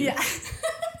 sexy Yeah.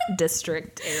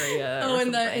 district area. Oh, or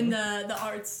in something. the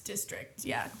arts district,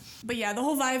 yeah. But yeah, the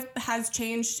whole vibe has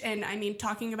changed, and I mean,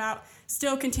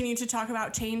 still continue to talk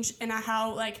about change and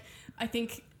how, like, I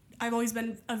think I've always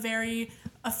been a very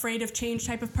afraid of change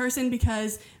type of person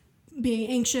because being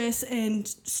anxious and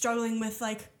struggling with,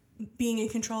 like, being in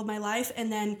control of my life,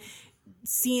 and then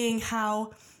seeing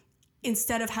how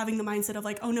instead of having the mindset of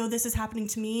like, oh no, this is happening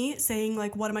to me, saying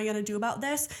like, what am I going to do about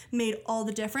this, made all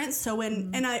the difference. So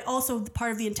and I also,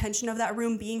 part of the intention of that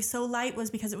room being so light was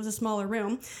because it was a smaller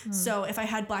room. So if I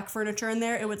had black furniture in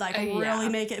there, it would like really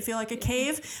make it feel like a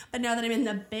cave. But now that I'm in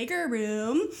the bigger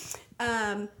room,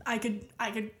 I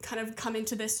could kind of come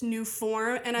into this new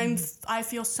form, and I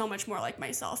feel so much more like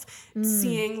myself,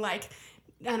 seeing like,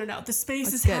 I don't know, the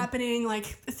space is happening, like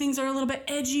things are a little bit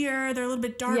edgier, they're a little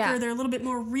bit darker, they're a little bit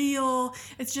more real.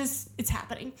 It's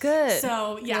happening. Good.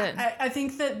 So yeah, Good. I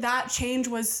think that change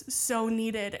was so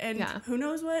needed, and who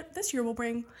knows what this year will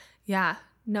bring. Yeah,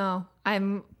 no,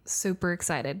 I'm super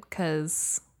excited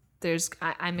because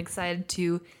I'm excited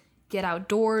to get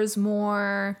outdoors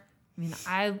more. I mean,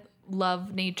 I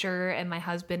love nature, and my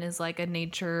husband is like a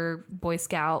nature Boy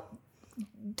Scout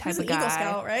type He's of an guy. Eagle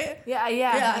Scout, right?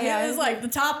 Yeah. He's like the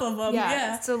top of them.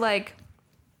 Yeah. So like,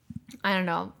 I don't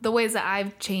know, the ways that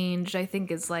I've changed, I think,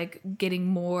 is like getting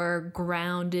more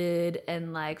grounded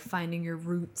and like finding your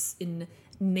roots in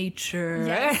nature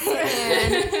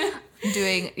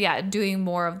and doing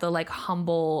more of the like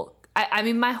humble. I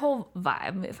mean, my whole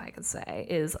vibe, if I could say,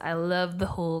 is I love the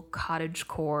whole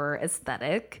cottagecore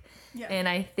aesthetic. Yeah. And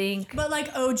I think... But like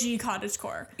OG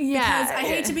cottagecore. Yeah. Because I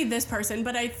hate to be this person,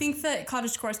 but I think that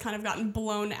cottagecore has kind of gotten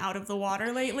blown out of the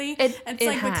water lately. It like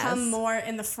has. become more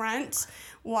in the front,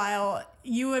 while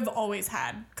you have always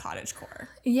had cottagecore.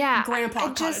 Yeah.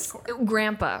 Grandpa cottagecore.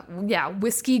 Grandpa. Yeah.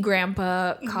 Whiskey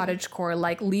grandpa cottagecore.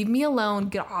 Like, leave me alone.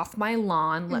 Get off my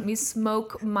lawn. Let me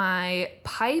smoke my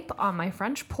pipe on my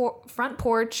front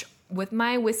porch with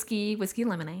my whiskey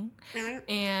lemonade,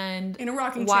 and in a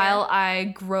rocking while chair. I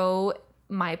grow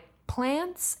my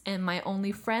plants, and my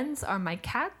only friends are my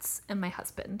cats and my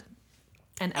husband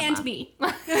and Emma. And me.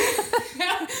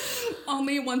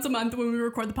 Only once a month when we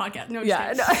record the podcast. No,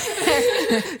 Yeah. No.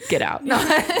 Get out. No.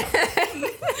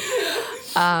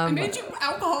 I made you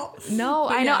alcohol. No,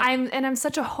 But I know. yeah. I'm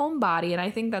such a homebody, and I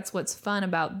think that's what's fun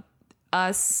about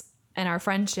us and our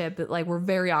friendship. That like we're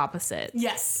very opposite.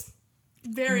 Yes.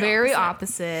 Very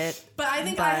opposite. But I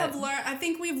think I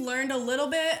think we've learned a little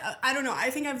bit. I don't know.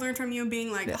 I think I've learned from you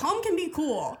being like, home can be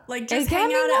cool. Like, just can hang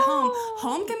be out at home. cool.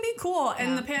 Home can be cool.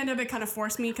 And the pandemic kind of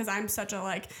forced me, because I'm such a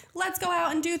like, let's go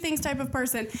out and do things type of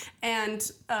person. And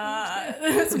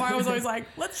Samara was always like,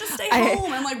 let's just stay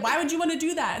home. I'm like, why would you want to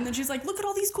do that? And then she's like, look at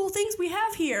all these cool things we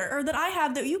have here, or that I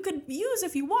have that you could use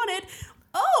if you wanted.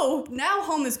 Oh, now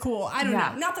home is cool. I don't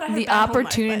know. Not that I have the bad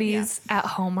opportunities at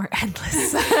home are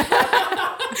endless.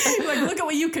 like, look at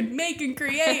what you could make and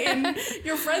create, and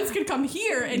your friends could come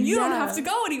here, and you don't have to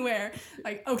go anywhere.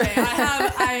 Like, okay,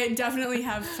 I definitely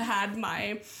have had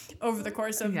my, over the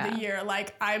course of the year,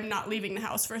 like, I'm not leaving the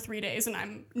house for 3 days,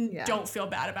 and don't feel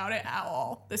bad about it at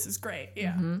all. This is great.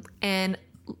 Yeah. Mm-hmm. And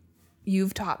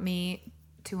you've taught me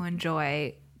to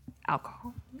enjoy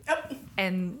alcohol.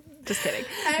 And just kidding.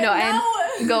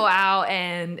 And go out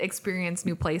and experience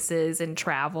new places and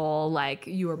travel. Like,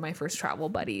 you were my first travel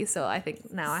buddy, so I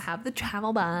think now I have the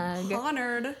travel bug.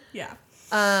 Honored. Yeah.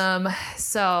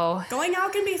 So going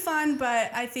out can be fun,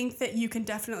 but I think that you can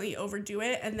definitely overdo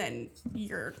it, and then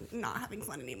you're not having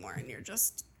fun anymore, and you're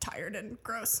just tired and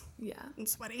gross. Yeah. And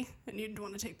sweaty, and you'd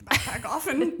want to take the backpack off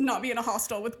and not be in a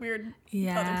hostel with weird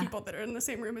other people that are in the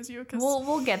same room as you. Cause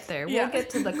we'll get there. We'll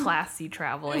get to the classy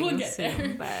traveling We'll get soon.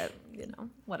 there. But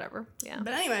whatever. Yeah.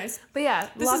 But anyways, yeah,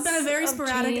 this has been a very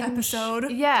sporadic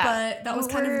episode. Yeah. But that was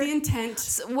kind of the intent.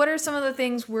 So what are some of the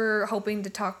things we're hoping to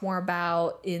talk more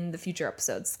about in the future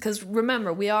episodes? Because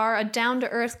remember, we are a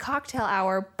down-to-earth cocktail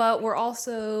hour, but we're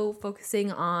also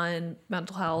focusing on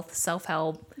mental health,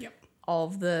 self-help, all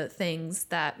of the things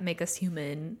that make us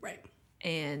human. Right.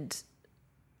 And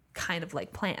kind of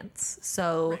like plants.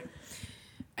 So... Right.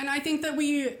 And I think that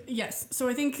so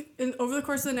I think over the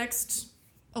course of the next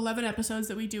 11 episodes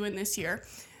that we do in this year,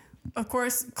 of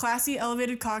course, classy,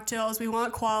 elevated cocktails. We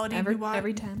want quality. We want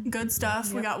every time. Good stuff.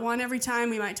 Yep. We got one every time.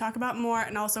 We might talk about more.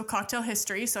 And also cocktail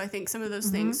history. So I think some of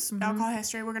those things, alcohol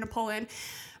history, we're going to pull in.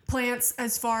 Plants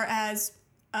as far as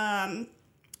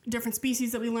different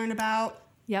species that we learn about.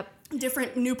 Yep.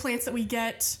 Different new plants that we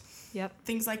get. Yep.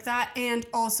 Things like that. And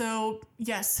also,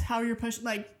 yes, how you're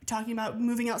talking about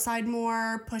moving outside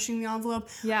more, pushing the envelope.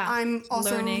 Yeah. I'm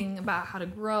also learning about how to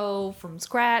grow from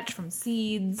scratch, from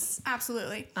seeds.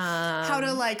 Absolutely. How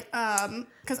to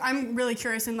because I'm really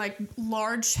curious in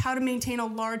how to maintain a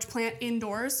large plant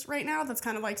indoors right now. That's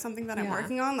kind of like something that I'm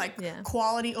working on,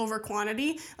 quality over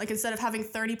quantity. Like instead of having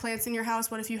 30 plants in your house,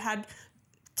 what if you had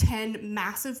 10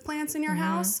 massive plants in your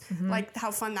house? Like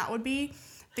how fun that would be.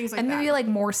 Things like that. And maybe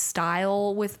more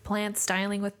styling with plants.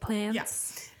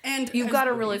 Yes. And you've got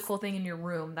a really cool thing in your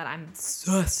room that I'm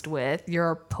obsessed with.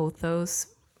 Your Pothos,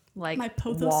 my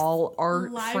Pothos wall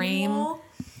art frame. Wall.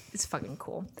 It's fucking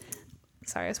cool.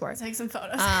 Sorry, I swear. Take some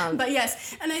photos. But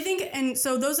yes, and I think, and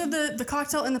so those are the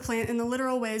cocktail and the plant in the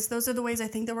literal ways. Those are the ways I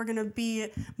think that we're going to be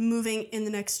moving in the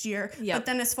next year. Yep. But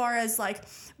then as far as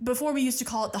before we used to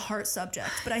call it the heart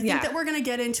subject, but I think that we're going to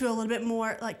get into a little bit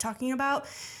more talking about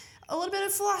a little bit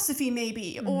of philosophy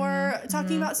maybe, or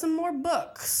talking about some more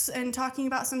books and talking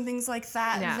about some things like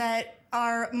that that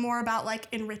are more about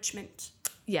enrichment.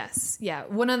 Yes. Yeah.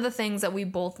 One of the things that we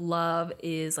both love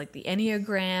is the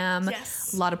Enneagram.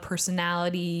 Yes. A lot of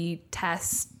personality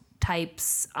test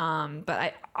types.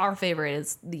 But our favorite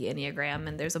is the Enneagram.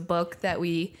 And there's a book that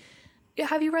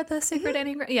have you read The Sacred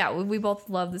Enneagram? Yeah. We both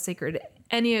love The Sacred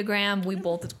Enneagram. We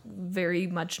both very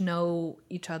much know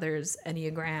each other's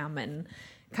Enneagram and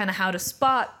kind of how to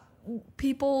spot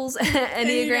people's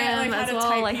Enneagram as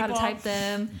well, how to type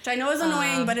them. Which I know is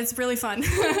annoying, but it's really fun.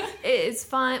 It's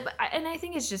fun, and I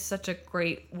think it's just such a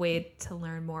great way to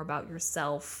learn more about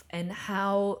yourself and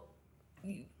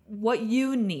what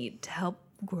you need to help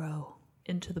grow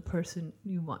into the person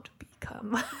you want to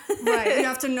become. Right, you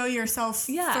have to know yourself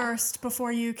first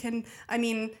before you can. I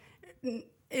mean,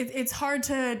 it's hard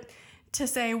to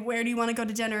say, where do you want to go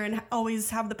to dinner, and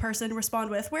always have the person respond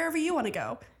with, wherever you want to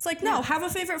go. It's no, have a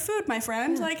favorite food, my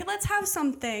friend. Yeah. Let's have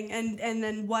something. And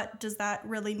then what does that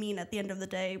really mean at the end of the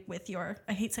day with I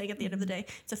hate saying at the end of the day,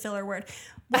 it's a filler word.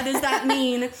 What does that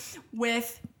mean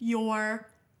with your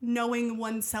knowing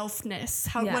oneselfness?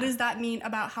 What does that mean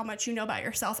about how much you know about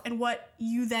yourself and what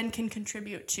you then can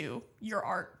contribute to your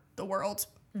art, the world,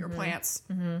 your plants,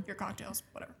 your cocktails,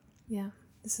 whatever. Yeah.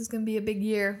 This is going to be a big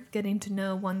year, getting to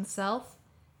know oneself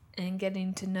and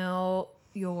getting to know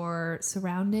your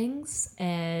surroundings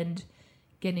and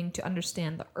getting to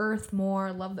understand the earth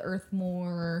more, love the earth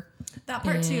more. That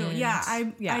part too. Yeah.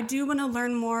 I do want to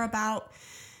learn more about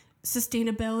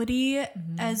sustainability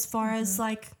as far as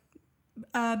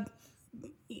a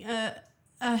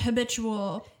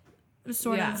habitual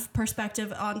sort of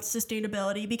perspective on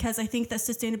sustainability, because I think that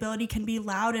sustainability can be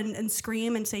loud and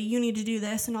scream and say you need to do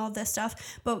this and all of this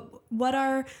stuff, but what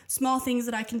are small things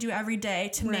that I can do every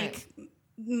day to make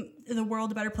the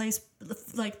world a better place,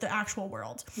 the actual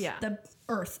world, the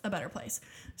earth a better place?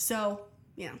 So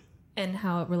and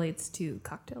how it relates to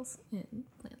cocktails and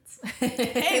plants.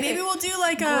 Hey, maybe we'll do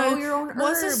grow your own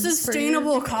what's a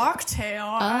sustainable cocktail?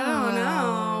 I don't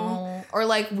know. Or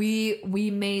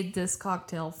we made this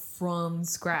cocktail from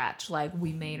scratch.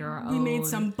 We made our own. We made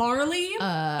some barley.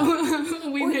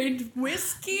 We made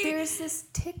whiskey. There's this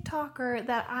TikToker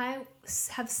that I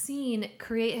have seen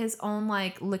create his own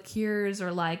liqueurs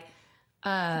or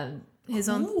his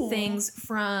own things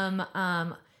from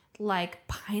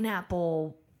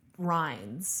pineapple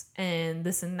rinds and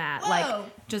this and that. Whoa.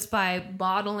 Just by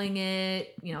bottling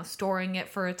it, storing it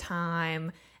for a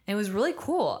time. It was really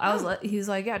cool. He's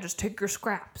just take your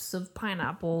scraps of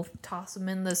pineapple, toss them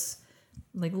in this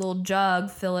little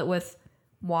jug, fill it with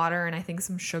water and I think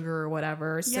some sugar or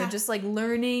whatever. So just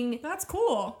learning. That's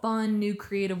cool. Fun, new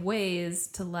creative ways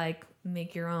to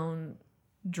make your own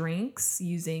drinks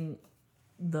using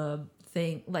the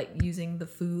using the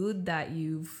food that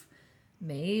you've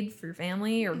made for your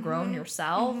family or grown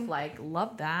yourself.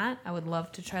 Love that. I would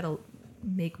love to try to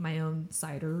make my own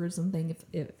cider or something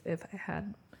if I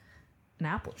had an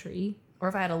apple tree, or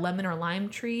if I had a lemon or lime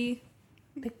tree,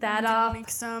 pick that You can up, Make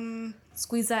some.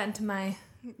 squeeze that into my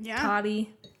Yeah.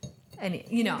 toddy, and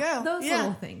you know, go. those Yeah.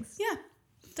 little things. Yeah.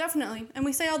 Definitely. And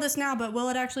we say all this now, but will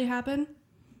it actually happen?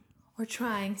 We're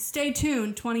trying. Stay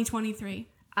tuned. 2023.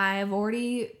 I've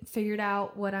already figured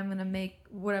out what I'm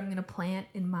gonna plant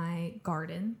in my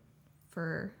garden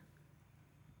for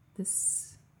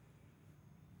this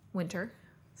winter.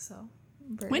 So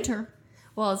Winter.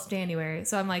 Well, it's January,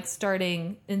 so I'm like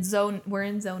starting we're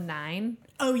in zone 9.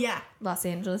 Oh yeah. Los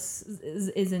Angeles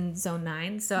is in zone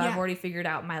 9, so Yeah. I've already figured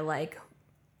out my like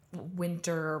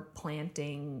winter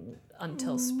planting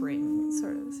until spring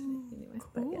sort of anyway.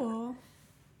 But yeah, Cool.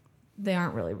 they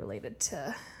aren't really related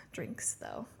to drinks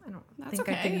though. I don't That's think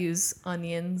I okay. could use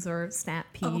onions or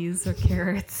snap peas or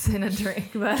carrots in a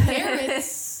drink, but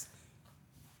Carrots.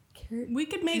 Carrot We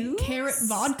could make juice? carrot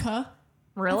vodka.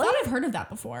 Really? I thought I've heard of that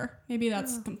before. Maybe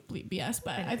that's complete BS,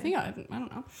 but I think I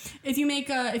don't know. If you make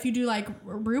if you do like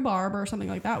rhubarb or something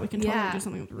like that, we can totally do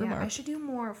something with rhubarb. Yeah, I should do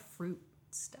more fruit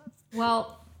stuff.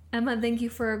 Well, Emma, thank you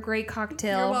for a great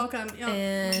cocktail. You're welcome. Yeah.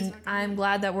 And I'm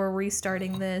glad that we're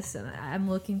restarting this, and I'm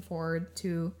looking forward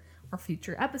to our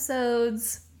future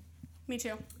episodes. Me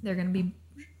too. They're going to be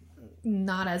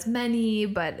not as many,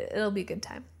 but it'll be a good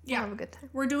time. Yeah. We'll have a good time.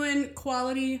 We're doing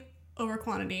quality over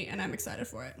quantity, and I'm excited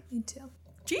for it. Me too.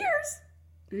 Cheers!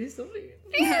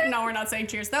 No, we're not saying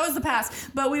cheers. That was the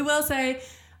past. But we will say,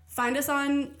 find us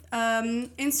on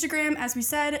Instagram, as we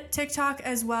said, TikTok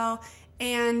as well,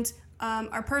 and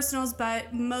our personals,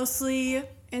 but mostly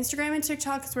Instagram and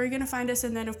TikTok is where you're going to find us.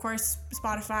 And then, of course,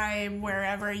 Spotify,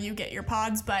 wherever you get your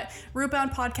pods. But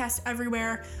Rootbound Podcast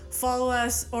everywhere. Follow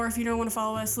us, or if you don't want to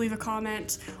follow us, leave a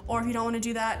comment. Or if you don't want to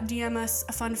do that, DM us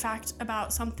a fun fact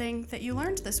about something that you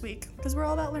learned this week, because we're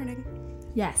all about learning.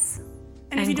 Yes.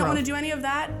 And if you don't growth. want to do any of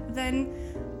that, then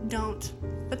don't.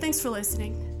 But thanks for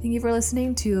listening. Thank you for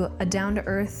listening to a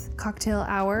down-to-earth cocktail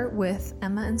hour with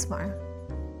Emma and Smar.